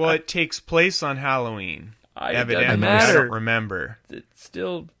movie? Well, it takes place on Halloween. Evidently, I don't remember.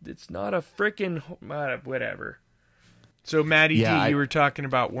 It's not a frickin' whatever. So, Matty D, you were talking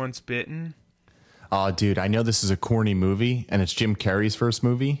about Once Bitten? Oh, dude, I know this is a corny movie, and it's Jim Carrey's first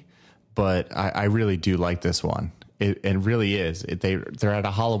movie, but I really do like this one. It really is. They're at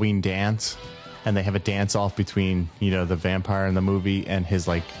a Halloween dance, and they have a dance off between, the vampire in the movie and his,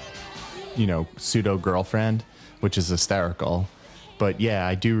 pseudo girlfriend, which is hysterical. But yeah,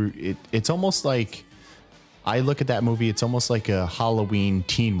 I do. It's almost like, I look at that movie, it's almost like a Halloween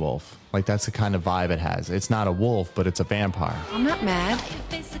Teen Wolf. Like, that's the kind of vibe it has. It's not a wolf, but it's a vampire. I'm not mad.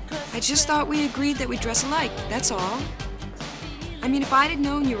 I just thought we agreed that we'd dress alike, that's all. I mean, if I'd have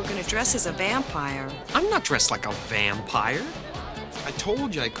known you were going to dress as a vampire... I'm not dressed like a vampire. I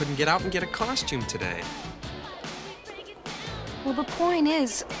told you I couldn't get out and get a costume today. Well, the point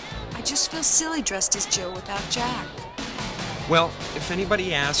is, I just feel silly dressed as Jill without Jack. Well, if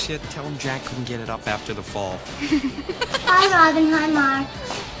anybody asks you, tell them Jack couldn't get it up after the fall. Hi, Robin. Hi, Mark.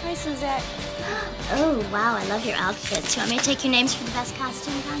 Hi, Suzette. Oh, wow, I love your outfits. You want me to take your names for the best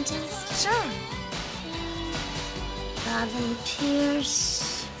costume contest? Sure. Robin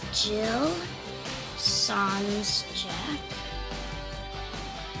Pierce, Jill, Sans Jack,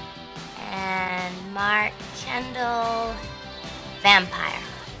 and Mark Kendall, Vampire.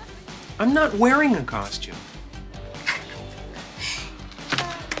 I'm not wearing a costume.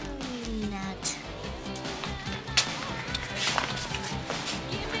 Nut.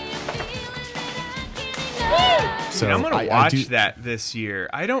 So I'm gonna watch that this year.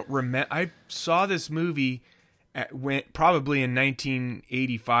 I don't remember. I saw this movie probably in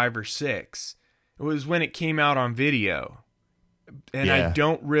 1985 or 6. It was when it came out on video, and I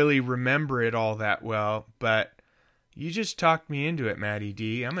don't really remember it all that well. But you just talked me into it, Matty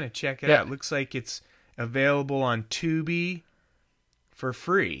D. I'm gonna check it out. It looks like it's available on Tubi for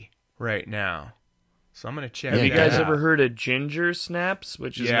free right now. So I'm going to check it out. Have you guys ever heard of Ginger Snaps,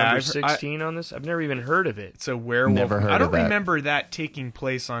 which is number 16 on this? I've never even heard of it. It's a werewolf. Never heard I don't of that. remember that taking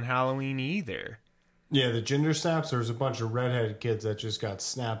place on Halloween either. Yeah, the Ginger Snaps, there was a bunch of redhead kids that just got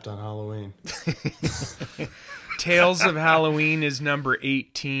snapped on Halloween. Tales of Halloween is number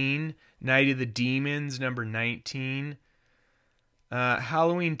 18. Night of the Demons, number 19.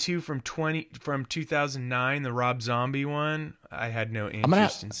 Halloween 2 from 2009, the Rob Zombie one. I had no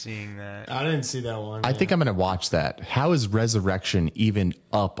interest in seeing that. I didn't see that one. I think I'm going to watch that. How is Resurrection even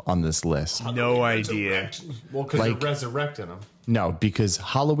up on this list? No idea. Well, because they're resurrecting them. No, because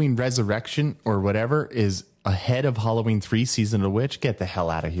Halloween Resurrection or whatever is ahead of Halloween 3 Season of the Witch. Get the hell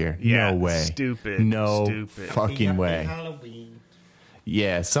out of here. Yeah, no way. Stupid. No fucking way. Halloween.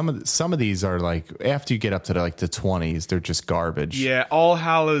 Yeah, some of these are like, after you get up to the 20s, they're just garbage. Yeah, All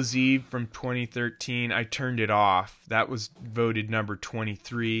Hallows Eve from 2013, I turned it off. That was voted number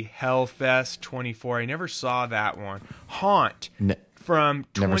 23. Hellfest 24. I never saw that one. Haunt from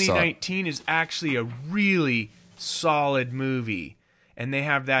 2019 is actually a really solid movie, and they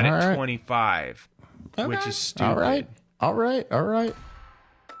have that at 25, which is stupid. All right.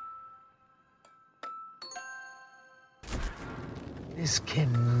 This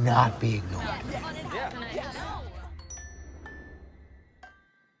cannot be ignored.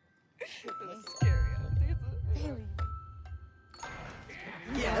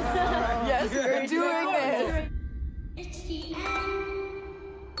 Yes, we're doing this. It's the end.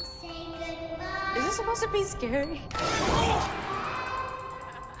 Say goodbye. Is this supposed to be scary?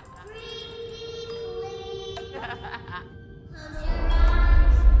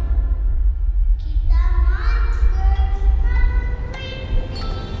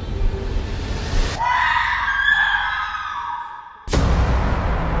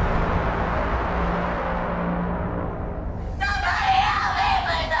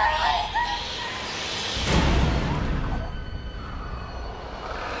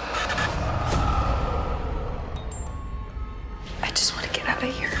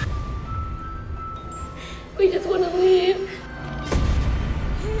 We just want to leave.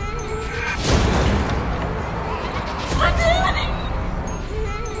 What's happening?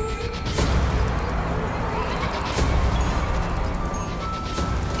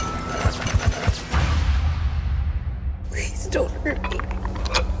 Please don't hurt me.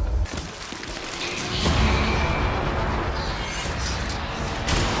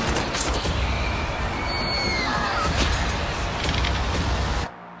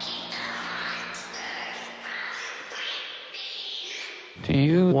 Do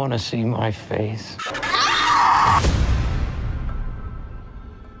you want to see my face?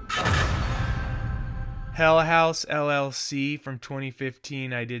 Hell House LLC from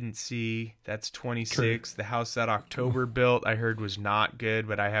 2015, I didn't see. That's 26. The house that October built, I heard was not good,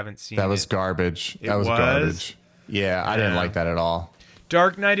 but I haven't seen it. That was garbage. That was garbage. Yeah, I didn't like that at all.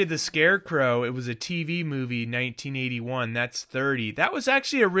 Dark Night of the Scarecrow, it was a TV movie, 1981. That's 30. That was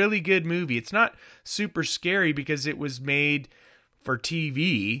actually a really good movie. It's not super scary because it was made for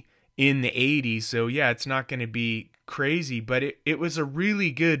TV in the 80s. So yeah, it's not going to be crazy, but it was a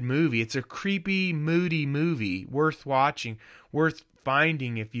really good movie. It's a creepy, moody movie, worth watching, worth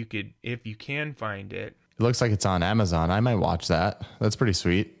finding if you can find it. It looks like it's on Amazon. I might watch that. That's pretty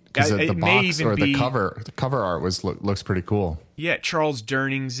sweet. Because the box or the cover art looks pretty cool. Yeah, Charles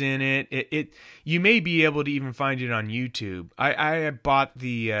Durning's in it. It you may be able to even find it on YouTube. I bought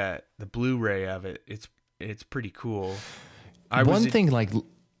the Blu-ray of it. It's pretty cool.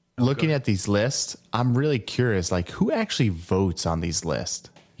 Looking at these lists, I'm really curious. Like, who actually votes on these lists?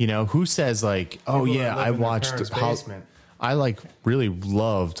 You know, who says like, oh yeah, I watched. I really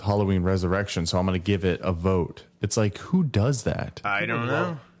loved Halloween Resurrection, so I'm going to give it a vote. It's like, who does that? I don't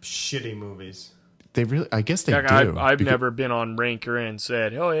know. Shitty movies. They really, I guess they do. I've never been on Ranker and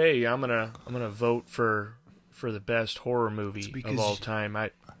said, "Oh, hey, I'm gonna vote for the best horror movie of all time." I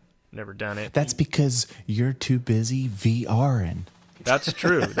never done it. That's because you're too busy VRing. That's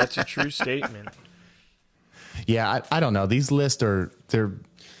true. That's a true statement. Yeah, I don't know. These lists they're.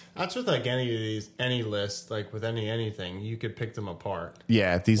 That's with like any list, like with anything, you could pick them apart.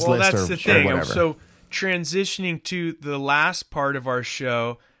 Yeah, these lists that's are the thing. whatever. So transitioning to the last part of our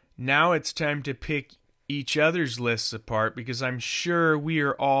show, now it's time to pick each other's lists apart because I'm sure we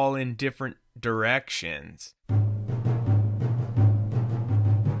are all in different directions.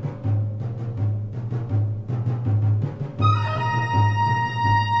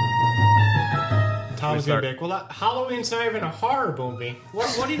 Tom's gonna be like, well, Halloween's not even a horror movie.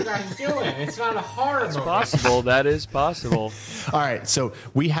 What are you guys doing? It's not a horror movie. It's possible. That is possible. All right, so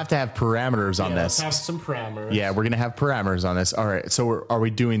we have to have parameters on this. Let's have some parameters. Yeah, we're going to have parameters on this. All right, so are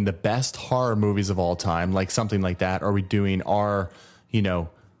we doing the best horror movies of all time, like something like that? Are we doing our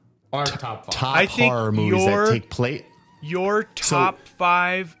top 5 horror movies that take place? Your top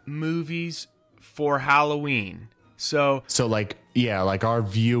 5 movies for Halloween. So like our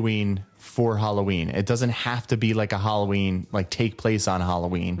viewing for Halloween. It doesn't have to be like a Halloween, like take place on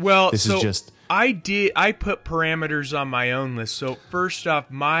Halloween. Well, this is just. I put parameters on my own list. So first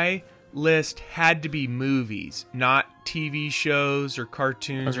off, my list had to be movies, not TV shows or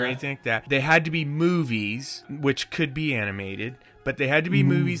cartoons or anything like that. They had to be movies, which could be animated, but they had to be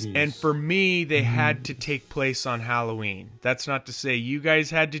movies. And for me, they had to take place on Halloween. That's not to say you guys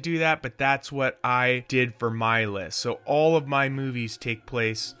had to do that, but that's what I did for my list. So all of my movies take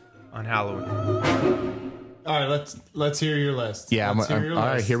place on Halloween. All right, let's hear your list. Yeah, all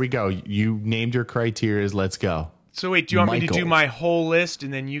right, here we go. You named your criteria. Let's go. So wait, do you want me to do my whole list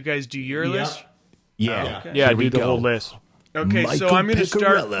and then you guys do your list? Yeah. Okay. Yeah, do the whole list. Okay, so I'm going to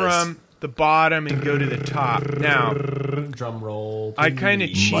start from the bottom and go to the top. Now, drum roll. I kind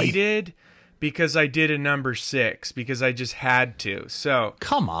of cheated because I did a number 6 because I just had to. So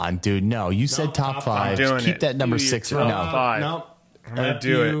come on, dude. No, you said top 5. Keep that number 6 for now. 5. No. I'm going to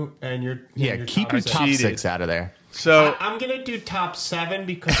do it. And keep your top 6 out of there. So I'm going to do top 7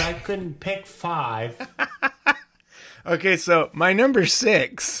 because I couldn't pick 5. Okay, so my number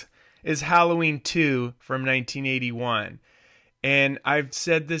 6 is Halloween 2 from 1981. And I've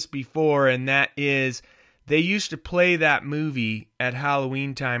said this before, and that is they used to play that movie at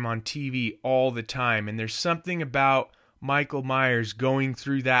Halloween time on TV all the time. And there's something about Michael Myers going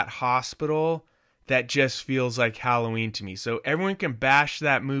through that hospital that just feels like Halloween to me. So everyone can bash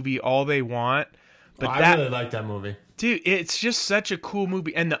that movie all they want. But I really like that movie. Dude, it's just such a cool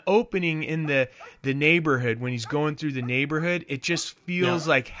movie. And the opening in the neighborhood, when he's going through the neighborhood, it just feels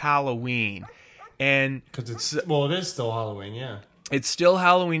like Halloween. And because it is still Halloween, yeah. It's still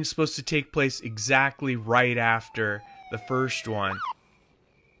Halloween. It's supposed to take place exactly right after the first one.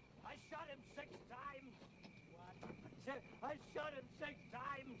 I shot him 6 times. I shot him 6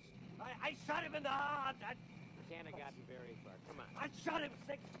 times. I shot him in the heart. Can't have gotten very far. Come on. I shot him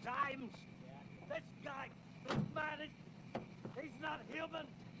 6 times. Yeah. This guy, this man, he's not human.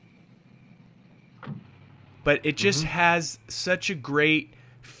 But it just has such a great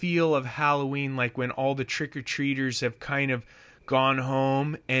feel of Halloween, like when all the trick-or-treaters have kind of gone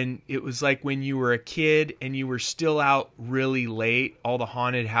home, and it was like when you were a kid and you were still out really late, all the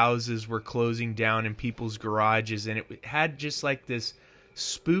haunted houses were closing down in people's garages, and it had just like this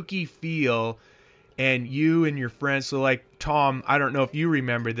spooky feel, and you and your friends, so like Tom, I don't know if you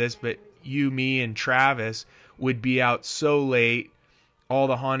remember this, but you, me, and Travis would be out so late, all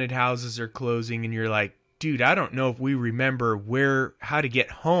the haunted houses are closing, and you're like, dude, I don't know if we remember how to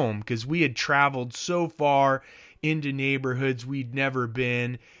get home, because we had traveled so far into neighborhoods we'd never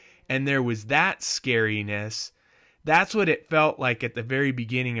been, and there was that scariness That's what it felt like at the very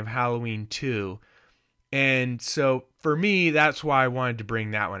beginning of Halloween 2. And so for me, that's why I wanted to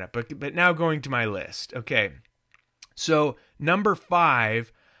bring that one up. But now going to my list. Okay. So number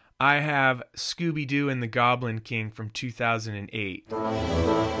 5, I have Scooby-Doo and the Goblin King from 2008.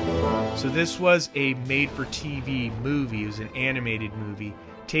 So this was a made-for-TV movie. It was an animated movie.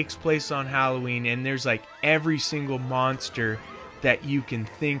 Takes place on Halloween, and there's like every single monster that you can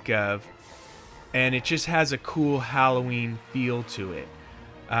think of. And it just has a cool Halloween feel to it.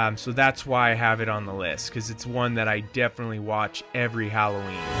 So that's why I have it on the list, because it's one that I definitely watch every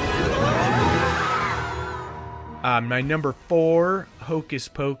Halloween. My number 4, Hocus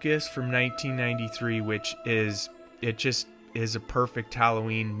Pocus from 1993, which is a perfect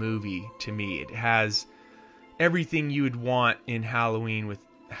Halloween movie to me. It has everything you would want in Halloween, with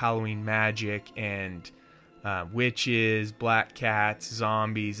Halloween magic and witches, black cats,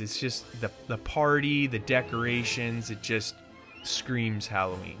 zombies. It's just the party, the decorations. It just screams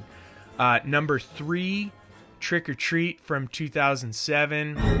Halloween. Number 3, Trick or Treat from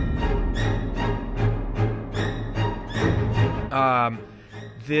 2007.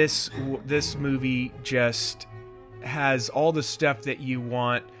 This movie just has all the stuff that you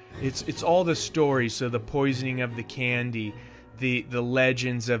want. It's all the stories. So the poisoning of the candy, the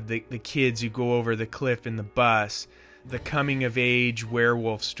legends of the kids who go over the cliff in the bus, the coming of age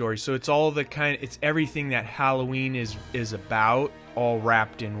werewolf story. So it's all it's everything that Halloween is about, all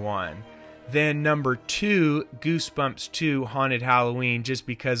wrapped in one. Then number 2, Goosebumps 2, Haunted Halloween, just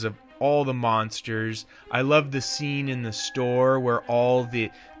because of all the monsters. I love the scene in the store where all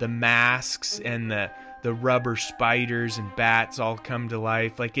the masks and the rubber spiders and bats all come to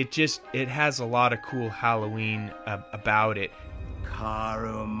life. Like it has a lot of cool Halloween about it.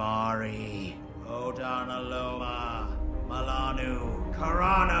 Karumari, Odanaloma, Malanu,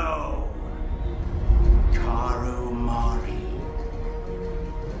 Karano, Karumari.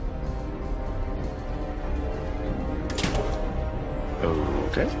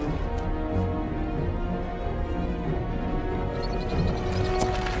 Okay.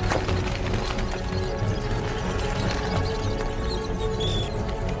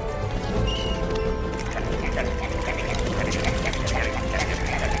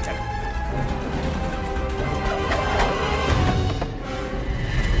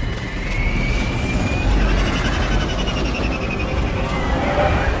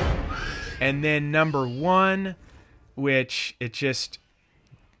 And then number 1, which it'll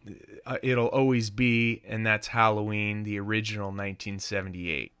always be, and that's Halloween, the original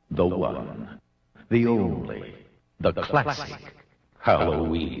 1978. The one, the only, the classic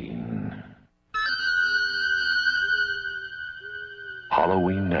Halloween.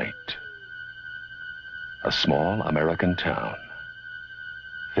 Halloween night. A small American town.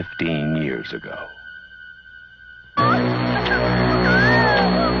 15 years ago.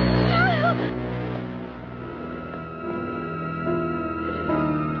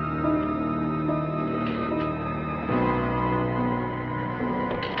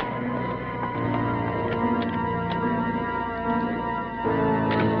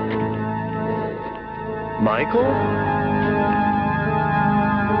 Michael?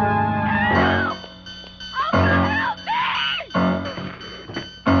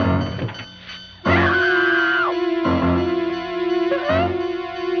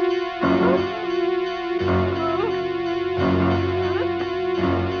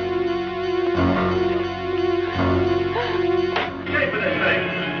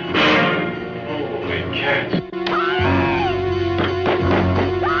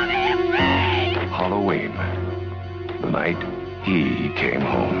 Halloween. The night he came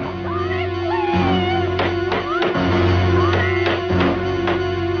home.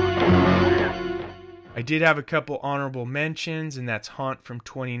 I did have a couple honorable mentions, and that's Haunt from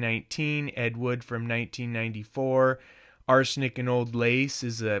 2019, Ed Wood from 1994. Arsenic and Old Lace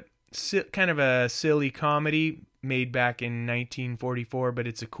is a kind of a silly comedy made back in 1944, but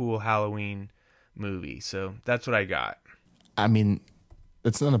it's a cool Halloween movie. So that's what I got. I mean,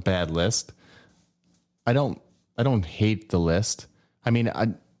 it's not a bad list. I don't hate the list. I mean,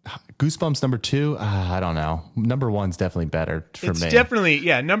 Goosebumps number 2, I don't know. Number 1's definitely better for me. It's definitely,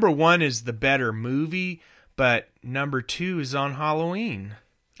 yeah, number 1 is the better movie, but number 2 is on Halloween.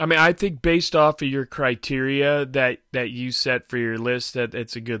 I mean, I think based off of your criteria that you set for your list, that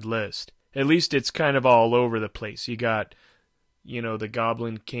it's a good list. At least it's kind of all over the place. You got, the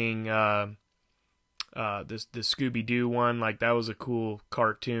Goblin King, the Scooby-Doo one, like that was a cool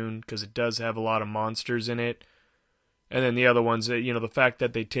cartoon because it does have a lot of monsters in it. And then the other ones, the fact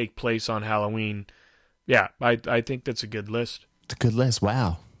that they take place on Halloween, yeah, I think that's a good list. It's a good list.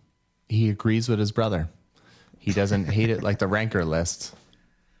 Wow. He agrees with his brother. He doesn't hate it like the ranker list.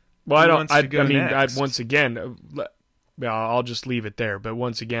 Well, I Who don't. wants to go next? Once again, I'll just leave it there. But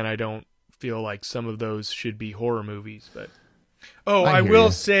once again, I don't feel like some of those should be horror movies. But I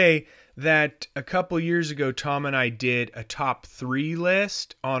will say that a couple years ago, Tom and I did a top 3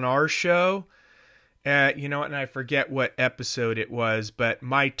 list on our show. You know, and I forget what episode it was, but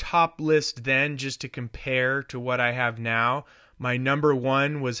my top list then, just to compare to what I have now, my number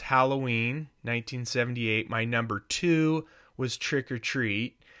 1 was Halloween, 1978. My number 2 was Trick or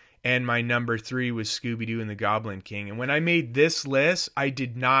Treat. And my number 3 was Scooby-Doo and the Goblin King. And when I made this list, I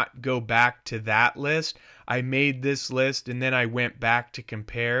did not go back to that list. I made this list, and then I went back to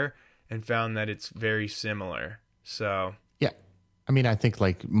compare and found that it's very similar. So, yeah. I mean, I think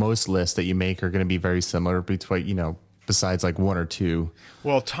like most lists that you make are going to be very similar between, you know, besides like 1 or 2.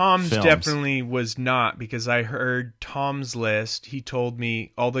 Well, Tom's films. definitely was not, because I heard Tom's list. He told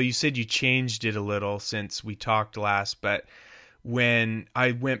me, although you said you changed it a little since we talked last, but when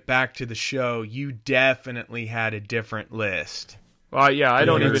I went back to the show, you definitely had a different list. Well, yeah, I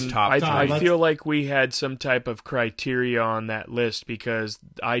don't Yours even. top I three. feel like we had some type of criteria on that list because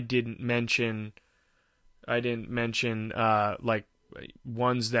I didn't mention like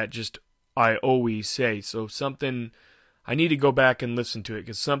ones that just I always say. So something I need to go back and listen to it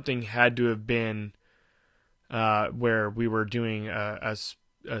because something had to have been where we were doing a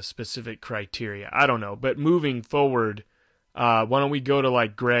specific criteria. I don't know, but moving forward. Why don't we go to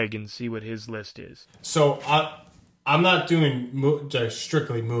like Greg and see what his list is? So I'm not doing just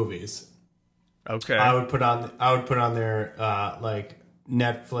strictly movies. Okay. I would put on there like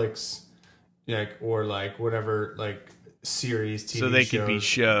Netflix, like or like whatever like series, TV so they shows. could be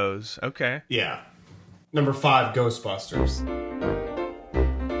shows. Okay. Yeah. Number 5, Ghostbusters.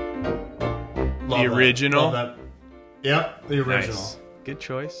 The original? Love that. Yep, the original. Nice. Good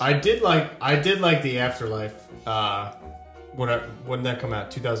choice. I did like the Afterlife. When that come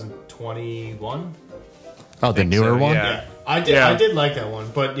out? 2021. Oh, the newer one. Yeah, I did. Yeah. I did like that one,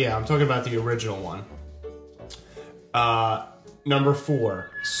 but yeah, I'm talking about the original one. Number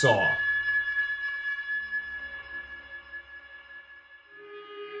 4, Saw.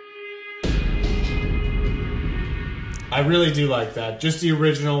 I really do like that. Just the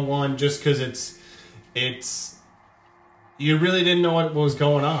original one, just because it's you really didn't know what was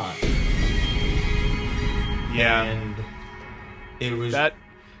going on. Yeah. And it was that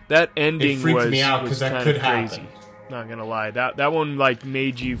ending it freaked was me out because that kinda could crazy. happen. Not gonna lie, that one like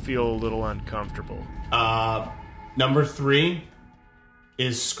made you feel a little uncomfortable. Number 3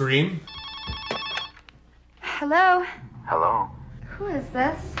 is Scream. Hello? Hello. Who is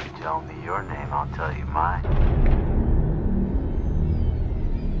this? Tell me your name, I'll tell you mine.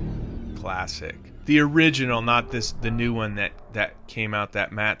 Classic. The original, not the new one that came out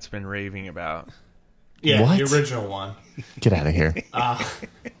that Matt's been raving about. Yeah, What? the original one. Get out of here.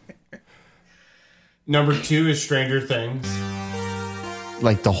 Number 2 is Stranger Things.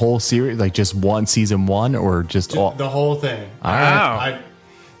 Like the whole series, like just season 1 or just all? The whole thing. All right.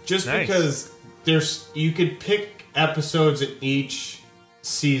 Just Nice. because you could pick episodes in each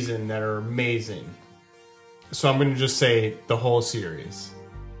season that are amazing. So I'm going to just say the whole series.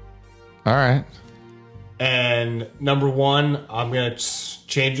 All right. And number 1, I'm going to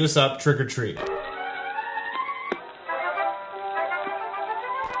change this up, Trick or Treat. During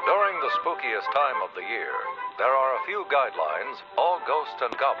the spookiest time of the year, there are a few guidelines all ghosts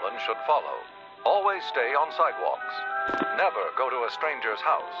and goblins should follow. Always stay on sidewalks. Never go to a stranger's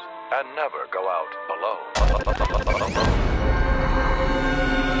house. And never go out alone.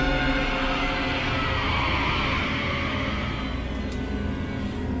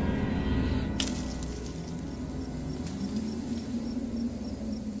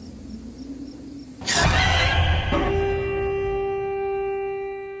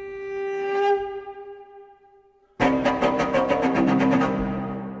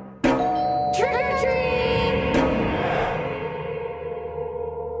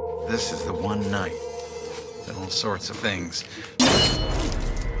 This is the one night that all sorts of things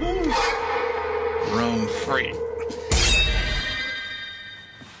roam free.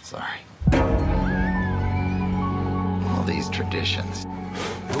 Sorry. All these traditions.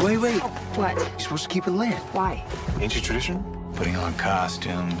 Wait. What? You're supposed to keep it lit. Why? Ain't you tradition? Putting on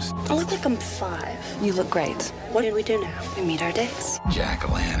costumes, I look like I'm 5. You look great. What did we do now? We meet our dates.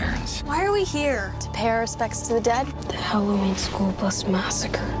 jack-o'-lanterns. Why are we here? To pay our respects to the dead? The Halloween school bus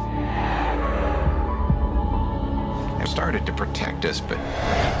massacre. They started to protect us, but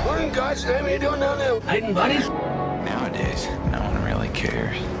What in God's name are you doing down there? Hiding buddies? nowadays, no one really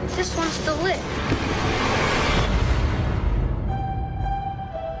cares. This one's still lit.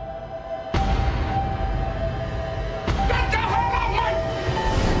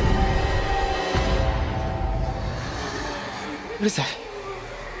 What is that?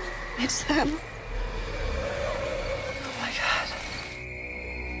 It's them. Oh my God.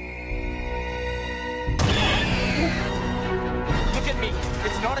 Look at me.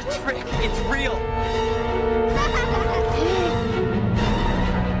 It's not a trick. It's real.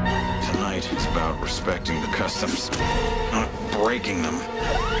 Tonight is about respecting the customs, not breaking them.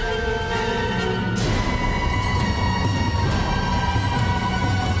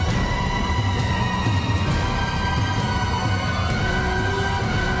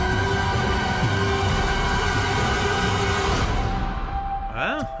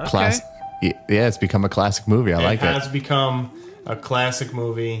 Okay. Yeah, it's become a classic movie. I like it. It has become a classic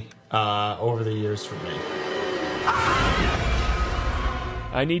movie over the years for me.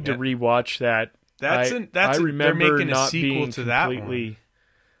 I need to rewatch that. They're making a sequel to that one.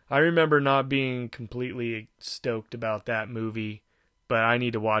 I remember not being completely stoked about that movie, but I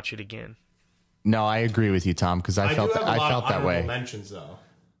need to watch it again. No, I agree with you, Tom, because I felt that way. Mentions though.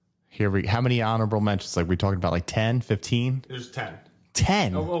 How many honorable mentions? Like we talking about like 10, 15? There's 10.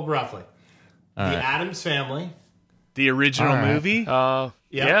 10. Oh, well, roughly. All the right. Addams Family. The original movie?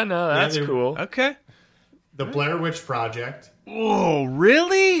 Yeah, no, that's cool. Okay. The Blair Witch Project. Oh,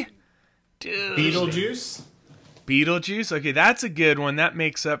 really? Dude. Beetlejuice? Okay, that's a good one. That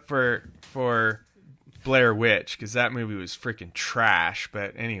makes up for Blair Witch, because that movie was freaking trash,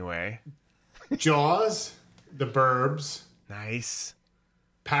 but anyway. Jaws. The Burbs. Nice.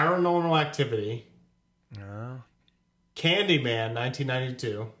 Paranormal Activity. Oh. Candyman,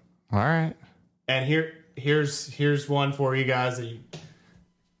 1992. All right. And here's one for you guys.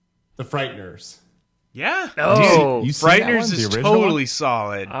 The Frighteners. Yeah. Oh, dude, Frighteners is totally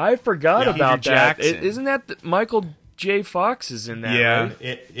solid. I forgot about Peter that. Jackson. Isn't that Michael J. Fox is in that? Yeah.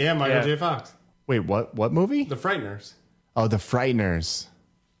 Right? Michael J. Fox. Wait, what movie? The Frighteners. Oh, The Frighteners.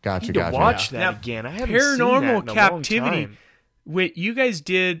 Gotcha, I need to watch that again. I haven't seen that Paranormal in a Captivity. long time. Wait, you guys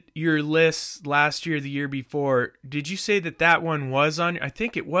did your list last year, the year before. Did you say that one was on? I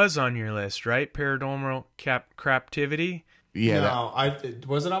think it was on your list, right? Paranormal Captivity. Yeah.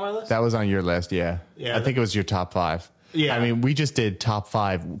 Was it on my list? That was on your list. Yeah. Yeah. I think it was your top 5. Yeah. I mean, we just did top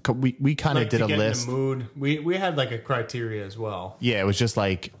 5. We kind of did a list. In the mood. We had like a criteria as well. Yeah, it was just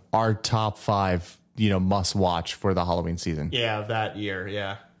like our top 5, must watch for the Halloween season. Yeah, of that year.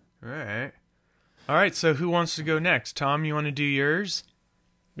 Yeah. All right. So who wants to go next? Tom, you want to do yours?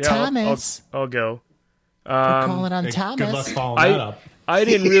 Yeah, Thomas. I'll go. We're calling on Thomas. Good luck following that up. I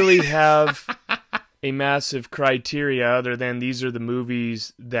didn't really have a massive criteria other than these are the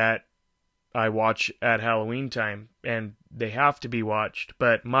movies that I watch at Halloween time, and they have to be watched.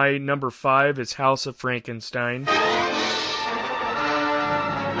 But my number 5 is House of Frankenstein.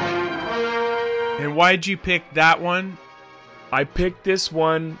 And why'd you pick that one? I picked this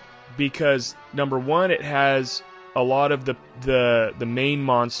one because, number 1, it has a lot of the main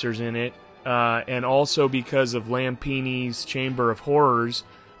monsters in it, and also because of Lampini's Chamber of Horrors.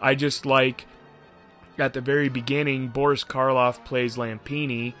 I just like, at the very beginning, Boris Karloff plays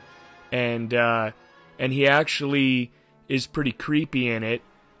Lampini, and he actually is pretty creepy in it.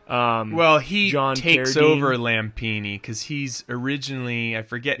 Well, he John takes Carradine. over Lampini because he's originally, I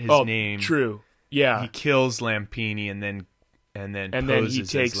forget his name. True. Yeah. He kills Lampini and then poses he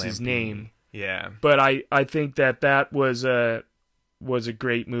takes as his Lampini. name. Yeah. But I think that was a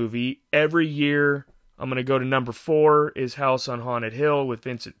great movie. Every year, I'm going to go to number 4 is House on Haunted Hill with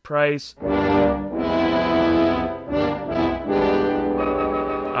Vincent Price.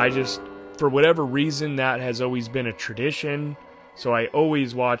 For whatever reason, that has always been a tradition. So I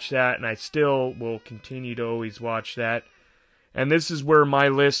always watch that, and I still will continue to always watch that. And this is where my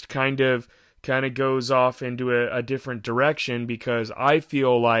list kind of goes off into a different direction, because I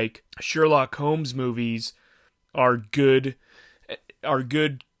feel like Sherlock Holmes movies are good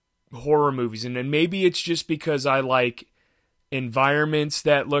horror movies. And then maybe it's just because I like environments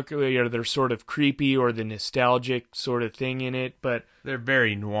that they're sort of creepy, or the nostalgic sort of thing in it, but they're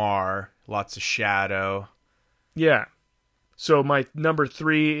very noir, lots of shadow. Yeah. So my number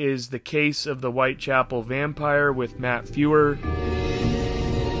 3 is The Case of the Whitechapel Vampire with Matt Frewer.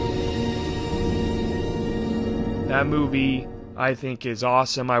 That movie, I think, is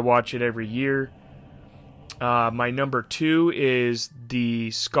awesome. I watch it every year. My number 2 is The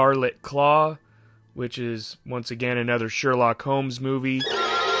Scarlet Claw, which is, once again, another Sherlock Holmes movie.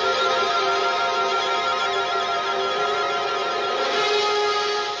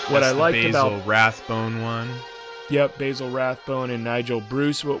 What I liked about Basil Rathbone one. Yep, Basil Rathbone and Nigel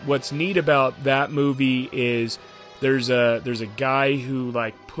Bruce. What's neat about that movie is there's a guy who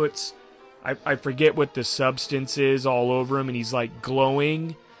like puts I forget what the substance is all over him, and he's like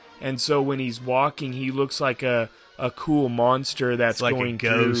glowing, and so when he's walking he looks like a a cool monster that's it's like going a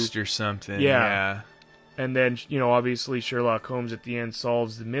ghost through. or something. Yeah. Yeah. And then, obviously Sherlock Holmes at the end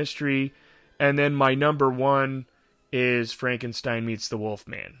solves the mystery. And then my number one is Frankenstein Meets the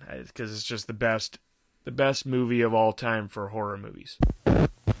Wolfman, because it's just the best movie of all time for horror movies.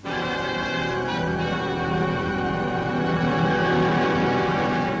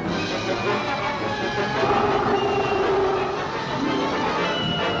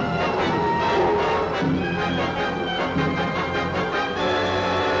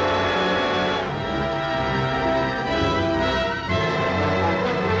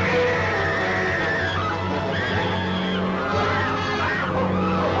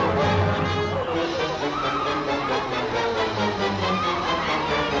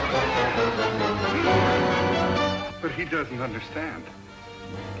 But he doesn't understand.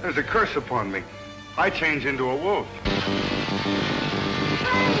 There's a curse upon me. I change into a wolf.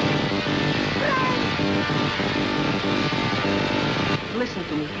 Listen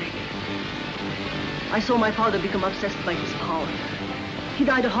to me, Frank. I saw my father become obsessed by his power. He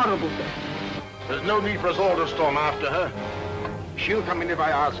died a horrible death. There's no need for us all to storm after her. She'll come in if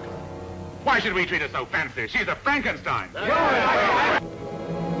I ask her. Why should we treat her so fancy? She's a Frankenstein.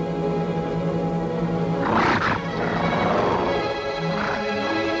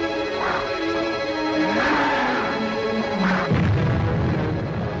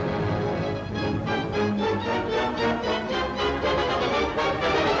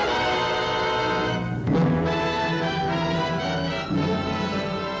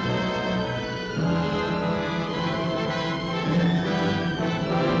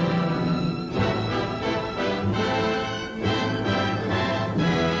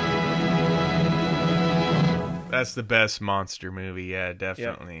 That's the best monster movie. Yeah,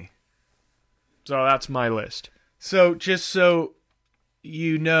 definitely. Yep. So that's my list. So just so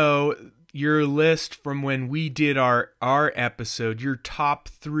you know, your list from when we did our episode, your top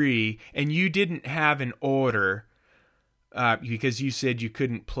 3, and you didn't have an order because you said you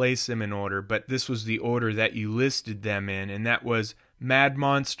couldn't place them in order, but this was the order that you listed them in, and that was Mad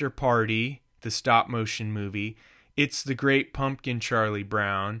Monster Party, the stop motion movie, It's the Great Pumpkin, Charlie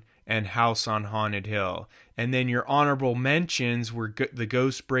Brown, and House on Haunted Hill. And then your honorable mentions were The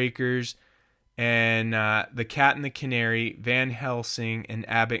Ghostbreakers and The Cat and the Canary, Van Helsing, and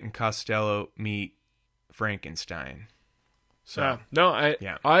Abbott and Costello Meet Frankenstein. So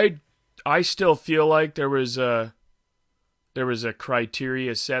I still feel like there was a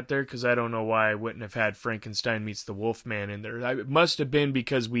criteria set there, because I don't know why I wouldn't have had Frankenstein Meets the Wolfman in there. It must have been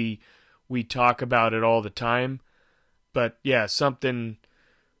because we talk about it all the time. But yeah, something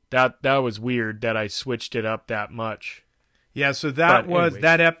that was weird that I switched it up that much. Yeah, so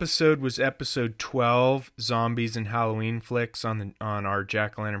that episode was episode 12, Zombies and Halloween Flicks on our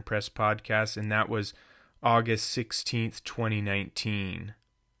Jack O' Lantern Press podcast, and that was August 16th, 2019.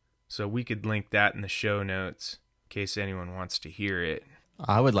 So we could link that in the show notes in case anyone wants to hear it.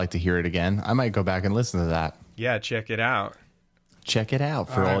 I would like to hear it again. I might go back and listen to that. Yeah, check it out. Check it out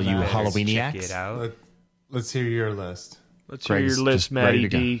for all you Halloweeniacs. Check it out. Let's hear your list. Let's hear your list, Matty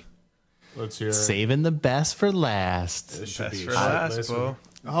D. Let's hear Saving the best for last. This should Best for last, Bo.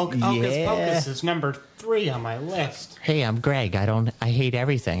 Hocus Pocus is number 3 on my list. Hey, I'm Greg. I hate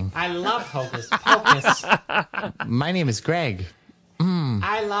everything. I love Hocus Pocus. My name is Greg.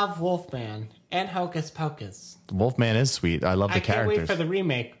 I love Wolfman and Hocus Pocus. Wolfman is sweet. I love the characters. I can't wait for the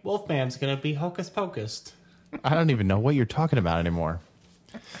remake. Wolfman's going to be Hocus Pocus. I don't even know what you're talking about anymore.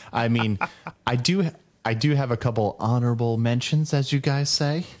 I mean, I do have a couple honorable mentions, as you guys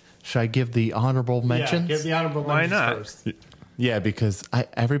say. Should I give the honorable mentions? Yeah, give the honorable mentions first. Yeah, because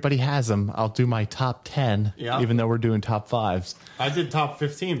everybody has them. I'll do my top 10, even though we're doing top 5s. I did top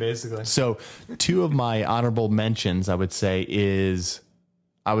 15, basically. So 2 of my honorable mentions, I would say, is...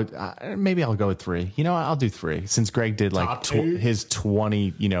 maybe I'll go with 3. You know what? I'll do 3. Since Greg did like his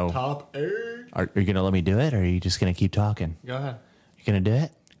 20, Top 8. Are you going to let me do it, or are you just going to keep talking? Go ahead. You going to do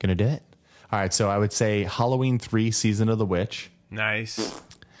it? Going to do it? All right, so I would say Halloween 3, Season of the Witch. Nice.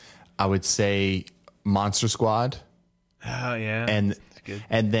 I would say Monster Squad. Oh, yeah. And good.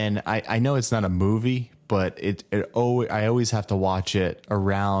 And then I know it's not a movie, but I always have to watch it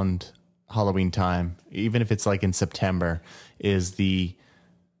around Halloween time, even if it's like in September, is the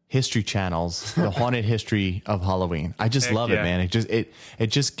History Channel's The Haunted History of Halloween. I just love it, man. It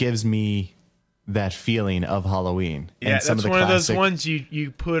just gives me that feeling of Halloween. Yeah, and some that's of the one classic, of those ones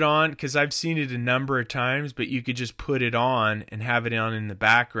you put on, because I've seen it a number of times, but you could just put it on and have it on in the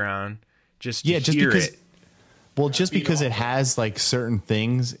background just to hear because it. Well, just because it has like certain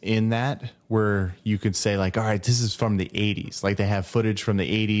things in that where you could say like, all right, this is from the 80s. Like they have footage from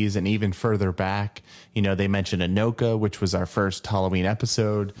the 80s and even further back. You know, they mentioned Anoka, which was our first Halloween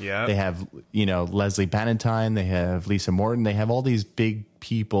episode. Yeah. They have, you know, Leslie Bannatyne. They have Lisa Morton. They have all these big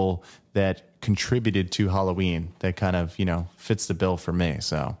people that contributed to Halloween that kind of, you know, fits the bill for me.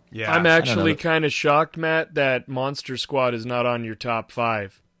 So yeah, I'm actually kind of shocked, Matt, that Monster Squad is not on your top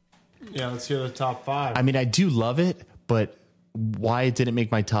 5. Yeah, let's hear the top 5. I mean, I do love it, but why it didn't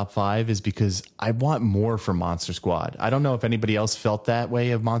make my top 5 is because I want more from Monster Squad. I don't know if anybody else felt that way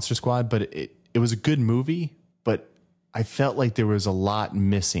of Monster Squad, but it was a good movie, but I felt like there was a lot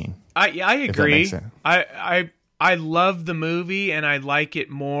missing. I agree. If that makes sense. I love the movie and I like it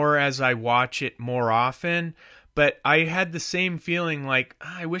more as I watch it more often, but I had the same feeling like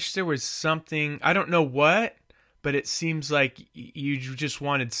I wish there was something, I don't know what, but it seems like you just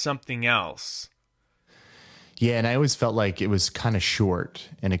wanted something else. Yeah, and I always felt like it was kind of short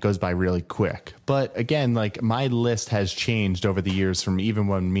and it goes by really quick. But again, like my list has changed over the years from even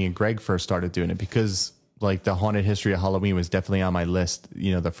when me and Greg first started doing it, because like the Haunted History of Halloween was definitely on my list,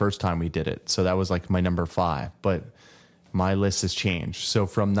 you know, the first time we did it. So that was like my number 5, but my list has changed. So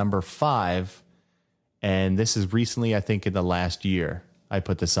from number 5, and this is recently, I think in the last year, I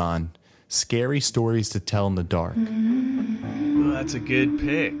put this on, Scary Stories to Tell in the Dark. Well, that's a good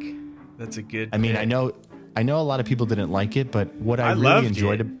pick. That's a good pick. I mean, I know a lot of people didn't like it, but what I really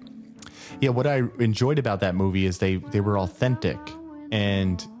enjoyed what I enjoyed about that movie is they were authentic.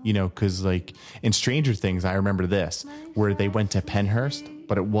 And, you know, because like in Stranger Things, I remember this, where they went to Penhurst,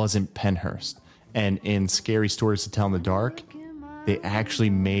 but it wasn't Penhurst. And in Scary Stories to Tell in the Dark, they actually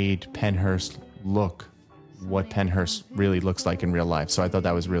made Penhurst look what Penhurst really looks like in real life. So I thought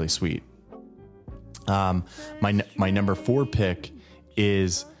that was really sweet. My number 4 pick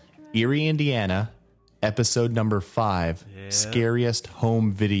is Erie, Indiana, episode number 5, Scariest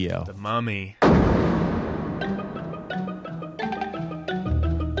Home Video. The Mummy.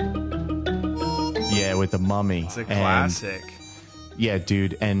 Yeah, with the Mummy. It's a classic. Yeah,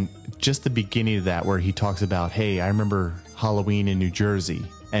 dude. And just the beginning of that where he talks about, hey, I remember Halloween in New Jersey.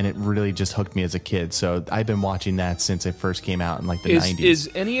 And it really just hooked me as a kid. So I've been watching that since it first came out in like the 90s. Is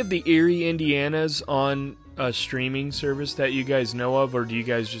any of the Erie, Indianas on a streaming service that you guys know of, or do you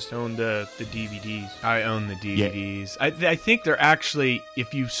guys just own the DVDs? I own the DVDs. Yeah. I think they're actually,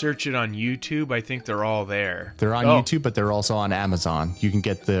 if you search it on YouTube, I think they're all there. They're on YouTube, but they're also on Amazon. You can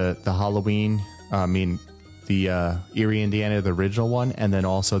get the Halloween, the Erie, Indiana, the original one, and then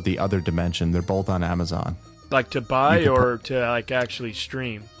also the Other Dimension. They're both on Amazon. Like to buy or to like actually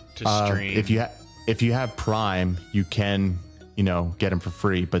stream? To stream. If you have Prime, you can, you know, get them for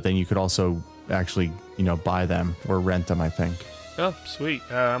free, but then you could also actually, you know, buy them or rent them, I think. Oh, sweet.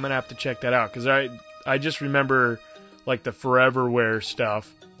 I'm gonna have to check that out because I just remember like the Foreverware stuff.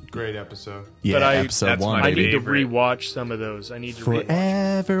 Great episode. Yeah, but episode 1. I need to rewatch some of those. I need to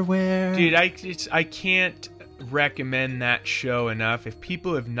Foreverware. Dude, I can't recommend that show enough. If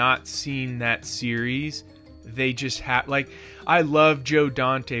people have not seen that series, they just have, like, I love Joe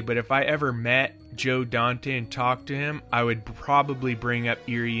Dante, but if I ever met Joe Dante and talked to him, I would probably bring up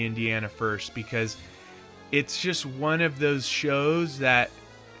Erie, Indiana first, because it's just one of those shows that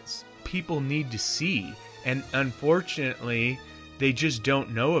people need to see, and unfortunately they just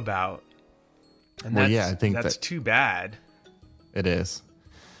don't know about. And I think that's too bad. It is.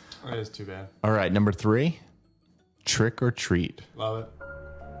 It is too bad. All right, number 3, Trick or Treat. Love it.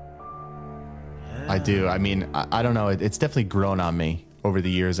 I do. I mean, I don't know. It's definitely grown on me over the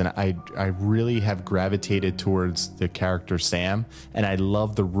years, and I really have gravitated towards the character Sam, and I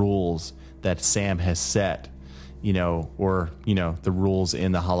love the rules that Sam has set, you know, or, you know, the rules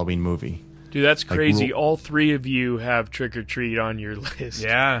in the Halloween movie. Dude, that's crazy. Like all 3 of you have Trick or Treat on your list.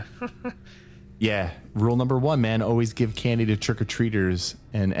 Yeah. Yeah. Rule number 1, man, always give candy to trick-or-treaters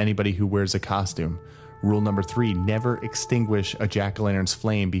and anybody who wears a costume. Rule number 3, never extinguish a jack-o'-lantern's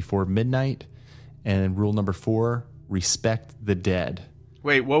flame before midnight. And rule number 4, respect the dead.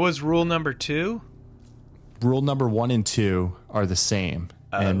 Wait, what was rule number 2? Rule number 1 and 2 are the same.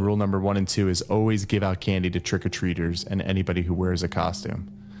 And rule number 1 and 2 is always give out candy to trick-or-treaters and anybody who wears a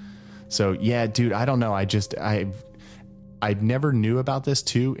costume. So, yeah, dude, I don't know. I never knew about this,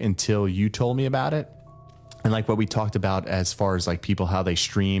 too, until you told me about it. And like what we talked about as far as like people, how they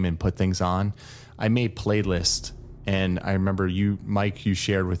stream and put things on. I made playlists. And I remember you, Mike, you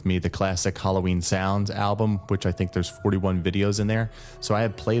shared with me the classic Halloween Sounds album, which I think there's 41 videos in there. So I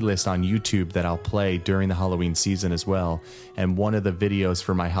have playlists on YouTube that I'll play during the Halloween season as well. And one of the videos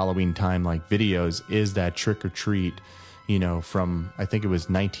for my Halloween time, like videos, is that Trick or Treat, you know, from, I think it was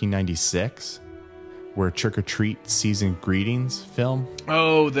 1996, where Trick or Treat Season Greetings film.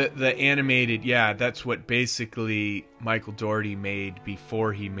 Oh, the animated, yeah, that's what basically Michael Dougherty made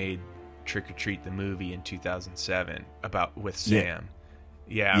before he made Trick or Treat the movie in 2007 with Sam.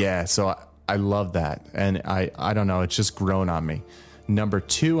 Yeah, so I love that, and I don't know, it's just grown on me. Number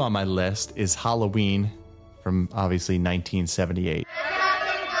 2 on my list is Halloween from obviously 1978.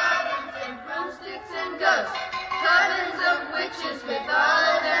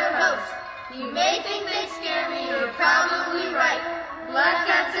 You may think they scare me, you're probably right. Black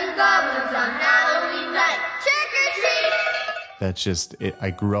cats and goblins on Halloween night. Trick or treat! That's just it.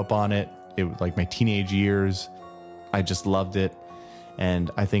 I grew up on it. It was like my teenage years. I just loved it. And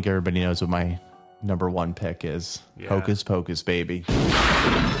I think everybody knows what my number 1 pick is. Yeah. Hocus Pocus, baby.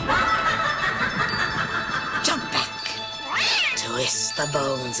 Jump back. Twist the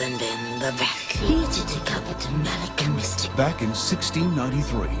bones and bend the back. Back in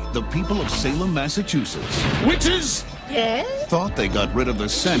 1693, the people of Salem, Massachusetts, witches, Yes? thought they got rid of the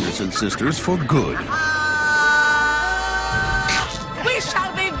Sanderson sisters for good. We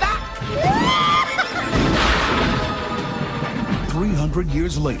shall be back! 300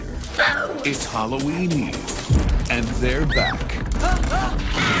 years later, it's Halloween Eve, and they're back.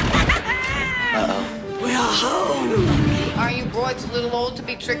 We're home! Are you boys a little old to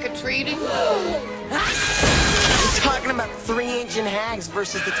be trick-or-treating? We're talking about 3 ancient hags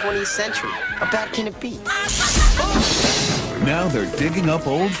versus the 20th century. How bad can it be? Now they're digging up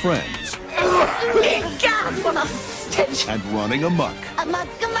old friends and running amok,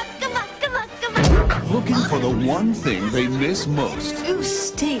 looking for the one thing they miss most. Who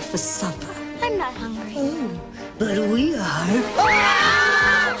stay for supper? I'm not hungry. But we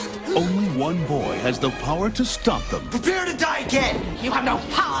are. Only one boy has the power to stop them Prepare to die again! You have no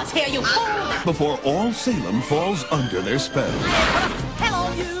powers here, you fool! before all Salem falls under their spell. Hell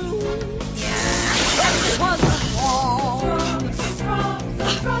on you!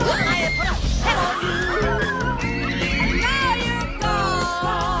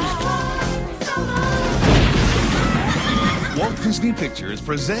 Walt Disney Pictures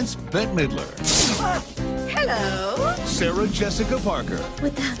presents Bette Midler, Hello? Sarah Jessica Parker,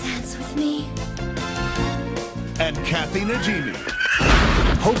 Would thou dance with me? and Kathy Najimy.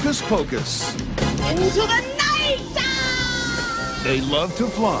 Hocus Pocus. Into the night! They love to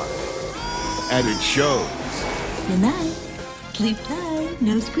fly, and it shows. Good night. Sleep tight.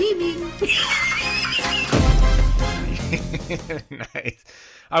 No screaming. Nice.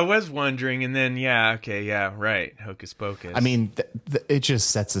 I was wondering, and then right, Hocus Pocus. I mean, it just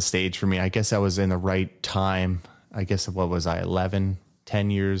sets the stage for me. I guess I was in the right time. I guess, what was I, 11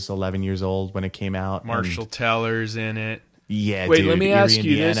 years old when it came out. Marshall Teller's in it. Yeah, Wait, dude, let me Erie, ask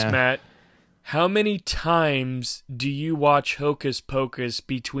you this, Indiana. Matt. How many times do you watch Hocus Pocus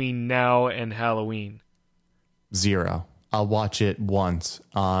between now and Halloween? 0. I'll watch it once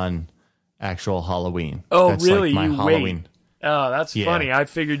on actual Halloween. Oh, That's really? Like my You Halloween. wait. Oh, that's Yeah. funny. I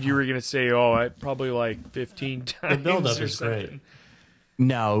figured you were going to say, I probably like 15 times. The build-up or is great. something.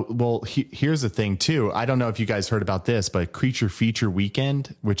 No, well, here's the thing, too. I don't know if you guys heard about this, but Creature Feature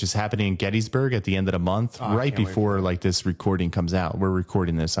Weekend, which is happening in Gettysburg at the end of the month, right before like this recording comes out. We're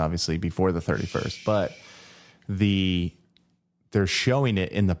recording this, obviously, before the 31st. But they're showing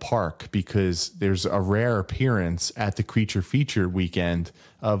it in the park because there's a rare appearance at the Creature Feature Weekend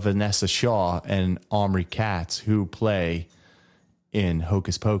of Vanessa Shaw and Omri Katz, who play in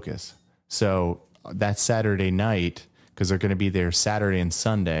Hocus Pocus. So that's Saturday night, because they're going to be there Saturday and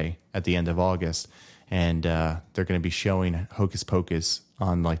Sunday at the end of August, and they're going to be showing Hocus Pocus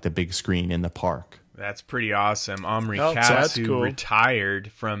on like the big screen in the park. That's pretty awesome. Omri Oh, Katz, that's who cool.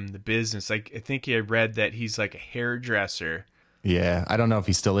 retired from the business. I think I read that he's like a hairdresser. Yeah, I don't know if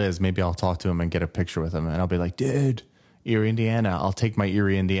he still is. Maybe I'll talk to him and get a picture with him, and I'll be like, dude, Erie, Indiana. I'll take my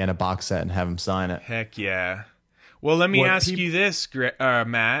Erie, Indiana box set and have him sign it. Heck yeah. Well, let me What ask you this,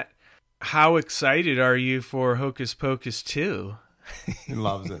 Matt. How excited are you for Hocus Pocus 2? He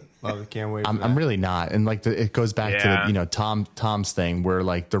loves it. Can't wait. I'm really not. And like it goes back Yeah. to Tom's thing where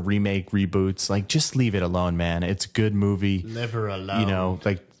like the remake reboots, like just leave it alone, man. It's a good movie. Leave her alone.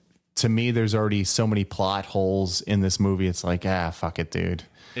 Like to me, there's already so many plot holes in this movie. It's like, fuck it, dude.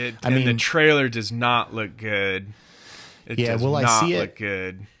 The trailer does not look good. It does will not I see look it?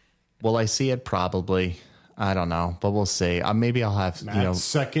 good. Will I see it? Probably. I don't know, but we'll see. Maybe I'll have Matt's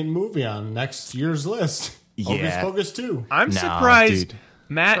second movie on next year's list. Hocus Yeah. Pocus 2. I'm surprised,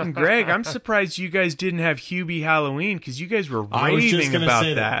 Matt and Greg, I'm surprised you guys didn't have Hubie Halloween, because you guys were I was just raving gonna about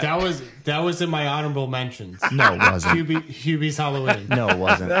say that. that was in my honorable mentions. No, it wasn't. Hubie's Halloween. No, it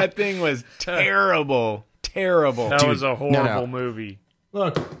wasn't. That thing was terrible. Terrible. That Dude, was a no, horrible no. movie.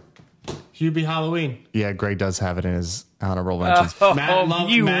 Look, Hubie Halloween. Yeah, Greg does have it in his honorable mentions.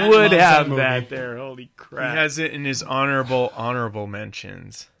 You would have that there. Holy crap. He has it in his honorable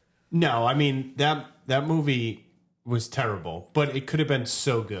mentions. No, I mean, that movie was terrible, but it could have been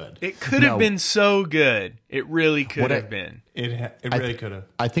so good. It could have been so good. It really could have been. It really could have.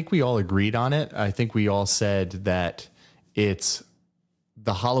 I think we all agreed on it. I think we all said that it's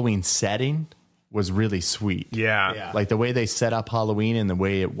the Halloween setting was really sweet. Yeah. Like the way they set up Halloween and the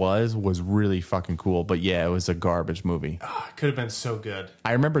way it was really fucking cool. But yeah, it was a garbage movie. Oh, it could have been so good.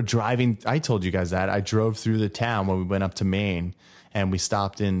 I remember driving. I told you guys that. I drove through the town when we went up to Maine and we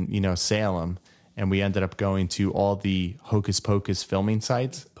stopped in, Salem, and we ended up going to all the Hocus Pocus filming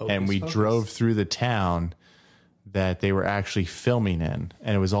sites. And we drove through the town that they were actually filming in,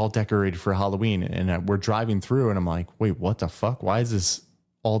 and it was all decorated for Halloween. And we're driving through and I'm like, wait, what the fuck? Why is this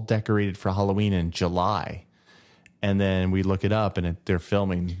all decorated for Halloween in July? And then we look it up and they're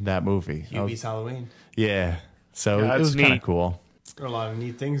filming that movie. Hubie's Halloween. Yeah. So it was kind of cool. There are a lot of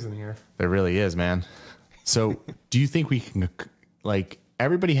neat things in here. There really is, man. So do you think we can, like,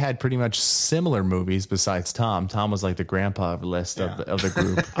 everybody had pretty much similar movies besides Tom. Tom was like the grandpa list of the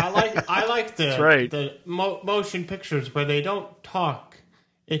group. I like the motion pictures where they don't talk.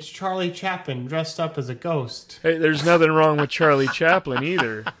 It's Charlie Chaplin dressed up as a ghost. Hey, there's nothing wrong with Charlie Chaplin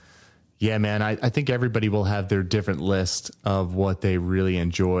either. Yeah, man. I think everybody will have their different list of what they really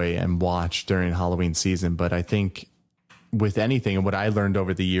enjoy and watch during Halloween season. But I think with anything, and what I learned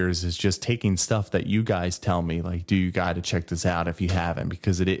over the years is just taking stuff that you guys tell me, like, do you got to check this out if you haven't,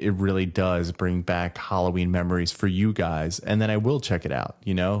 because it really does bring back Halloween memories for you guys. And then I will check it out,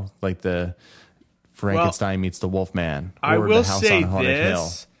 like the Frankenstein meets the Wolfman, or I will the House say on Haunted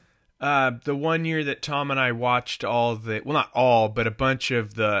this. The one year that Tom and I watched not all, but a bunch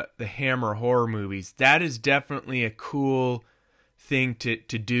of the Hammer horror movies, that is definitely a cool thing to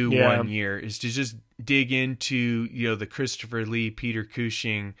do one year, is to just dig into, the Christopher Lee, Peter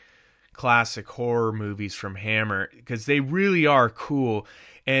Cushing classic horror movies from Hammer, because they really are cool.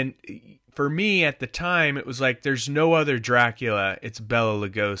 And for me at the time, it was like, there's no other Dracula, it's Bela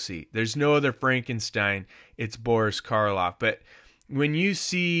Lugosi. There's no other Frankenstein, it's Boris Karloff. But when you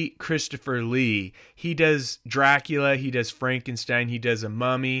see Christopher Lee, he does Dracula, he does Frankenstein, he does a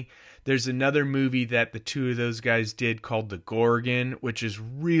mummy. There's another movie that the two of those guys did called The Gorgon, which is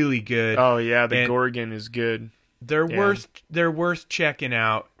really good. Oh yeah, The Gorgon is good. They're worth checking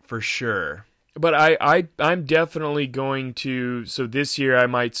out for sure. But I'm definitely going to, so this year I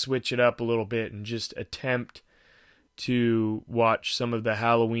might switch it up a little bit and just attempt to watch some of the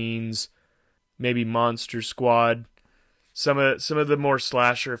Halloweens, maybe Monster Squad, some of the more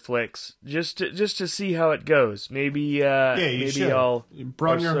slasher flicks, just to see how it goes. Maybe I'll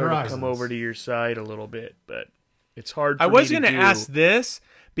broaden your horizons, come over to your side a little bit, but it's hard for I was me to going to do. ask this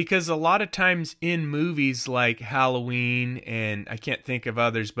because a lot of times in movies like Halloween, and I can't think of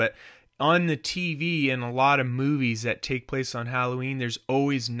others, but on the TV in a lot of movies that take place on Halloween, there's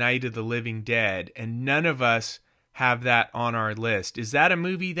always Night of the Living Dead, and none of us have that on our list. Is that a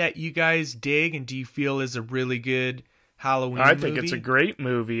movie that you guys dig, and do you feel is a really good Halloween movie? I think it's a great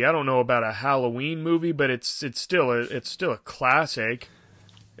movie. I don't know about a Halloween movie, but it's still a classic.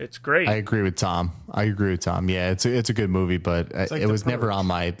 It's great. I agree with Tom. Yeah, it's a good movie, but it was never on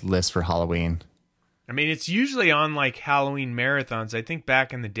my list for Halloween. I mean, it's usually on like Halloween marathons. I think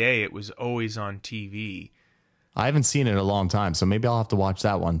back in the day it was always on TV. I haven't seen it in a long time, so maybe I'll have to watch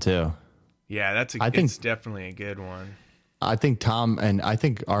that one too. Yeah, it's definitely a good one. I think Tom, and I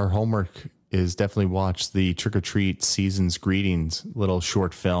think our homework is definitely watch the Trick or Treat Season's Greetings little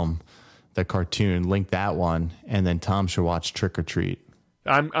short film, the cartoon. Link that one, and then Tom should watch Trick or Treat.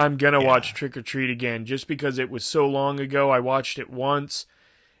 I'm gonna watch Trick or Treat again, just because it was so long ago. I watched it once,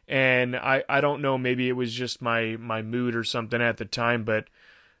 and I don't know, maybe it was just my mood or something at the time, but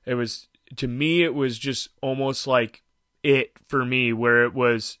it was, to me, it was just almost like it for me, where it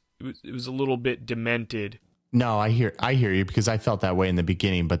was a little bit demented. No, I hear you, because I felt that way in the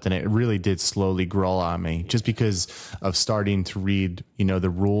beginning, but then it really did slowly grow on me, just because of starting to read, the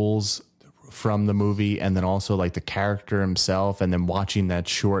rules from the movie, and then also like the character himself, and then watching that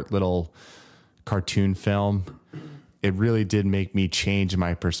short little cartoon film. It really did make me change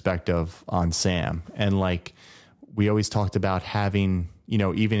my perspective on Sam. And like we always talked about having,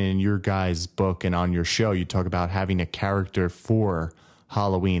 even in your guys' book and on your show, you talk about having a character for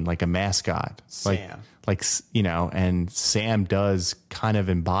Halloween, like a mascot. Sam. And Sam does kind of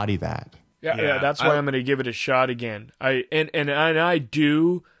embody that. Yeah, that's why I'm going to give it a shot again. I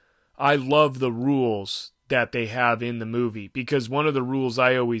love the rules that they have in the movie, because one of the rules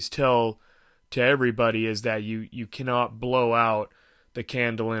I always tell to everybody is that you cannot blow out the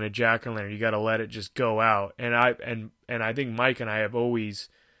candle in a jack-o'-lantern. You got to let it just go out. And I think Mike and I have always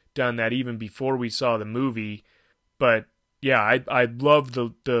done that even before we saw the movie. But yeah, I love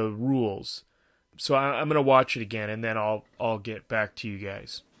the rules. So I'm going to watch it again, and then I'll get back to you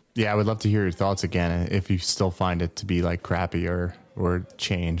guys. Yeah, I would love to hear your thoughts again if you still find it to be like crappy or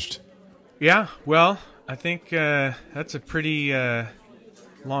changed. Yeah, well, I think that's a pretty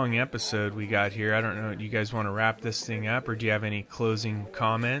long episode we got here. I don't know, do you guys want to wrap this thing up, or do you have any closing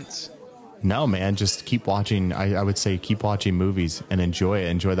comments? No, man, just keep watching. I would say keep watching movies and enjoy it.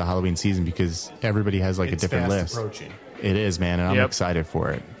 Enjoy the Halloween season because everybody has like It's a different fast list. approaching. It is, man, and I'm excited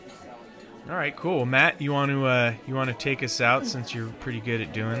for it. All right, cool. Matt, you want to take us out since you're pretty good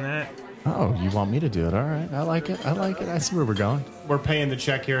at doing that? Oh, you want me to do it? All right, I like it. I see where we're going. We're paying the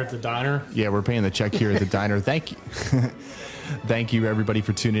check here at the diner. Yeah, we're paying the check here at the diner. Thank you. Thank you, everybody,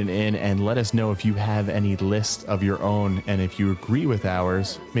 for tuning in, and let us know if you have any list of your own, and if you agree with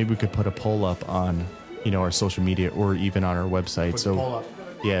ours, maybe we could put a poll up on, our social media or even on our website. Put the poll up.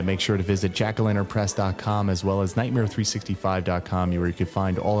 Yeah, make sure to visit jackalanternpress.com as well as nightmare365.com, where you can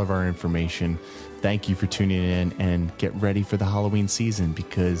find all of our information. Thank you for tuning in, and get ready for the Halloween season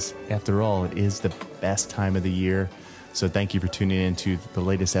because, after all, it is the best time of the year. So thank you for tuning in to the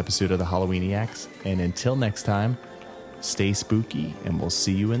latest episode of the Halloweeniacs. And until next time, stay spooky, and we'll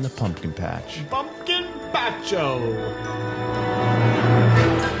see you in the pumpkin patch. Pumpkin Patcho.